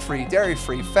 non-GMO, nut-free,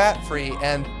 dairy-free, fat-free,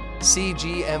 and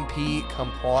CGMP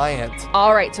compliant.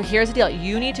 All right, so here's the deal.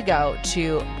 You need to go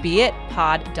to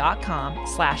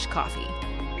beitpod.com/coffee.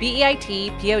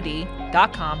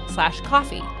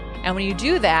 beitpod.com/coffee. And when you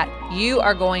do that, you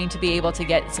are going to be able to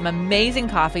get some amazing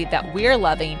coffee that we're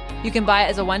loving. You can buy it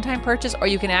as a one-time purchase, or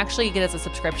you can actually get it as a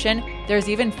subscription. There's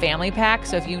even family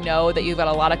packs. So if you know that you've got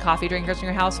a lot of coffee drinkers in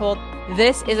your household,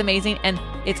 this is amazing. And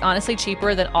it's honestly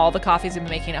cheaper than all the coffees we've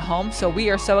been making at home. So we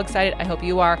are so excited. I hope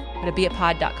you are. Go to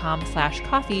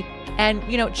beitpod.com/coffee. And,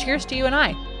 cheers to you and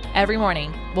I. Every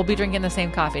morning, we'll be drinking the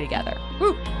same coffee together.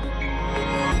 Woo!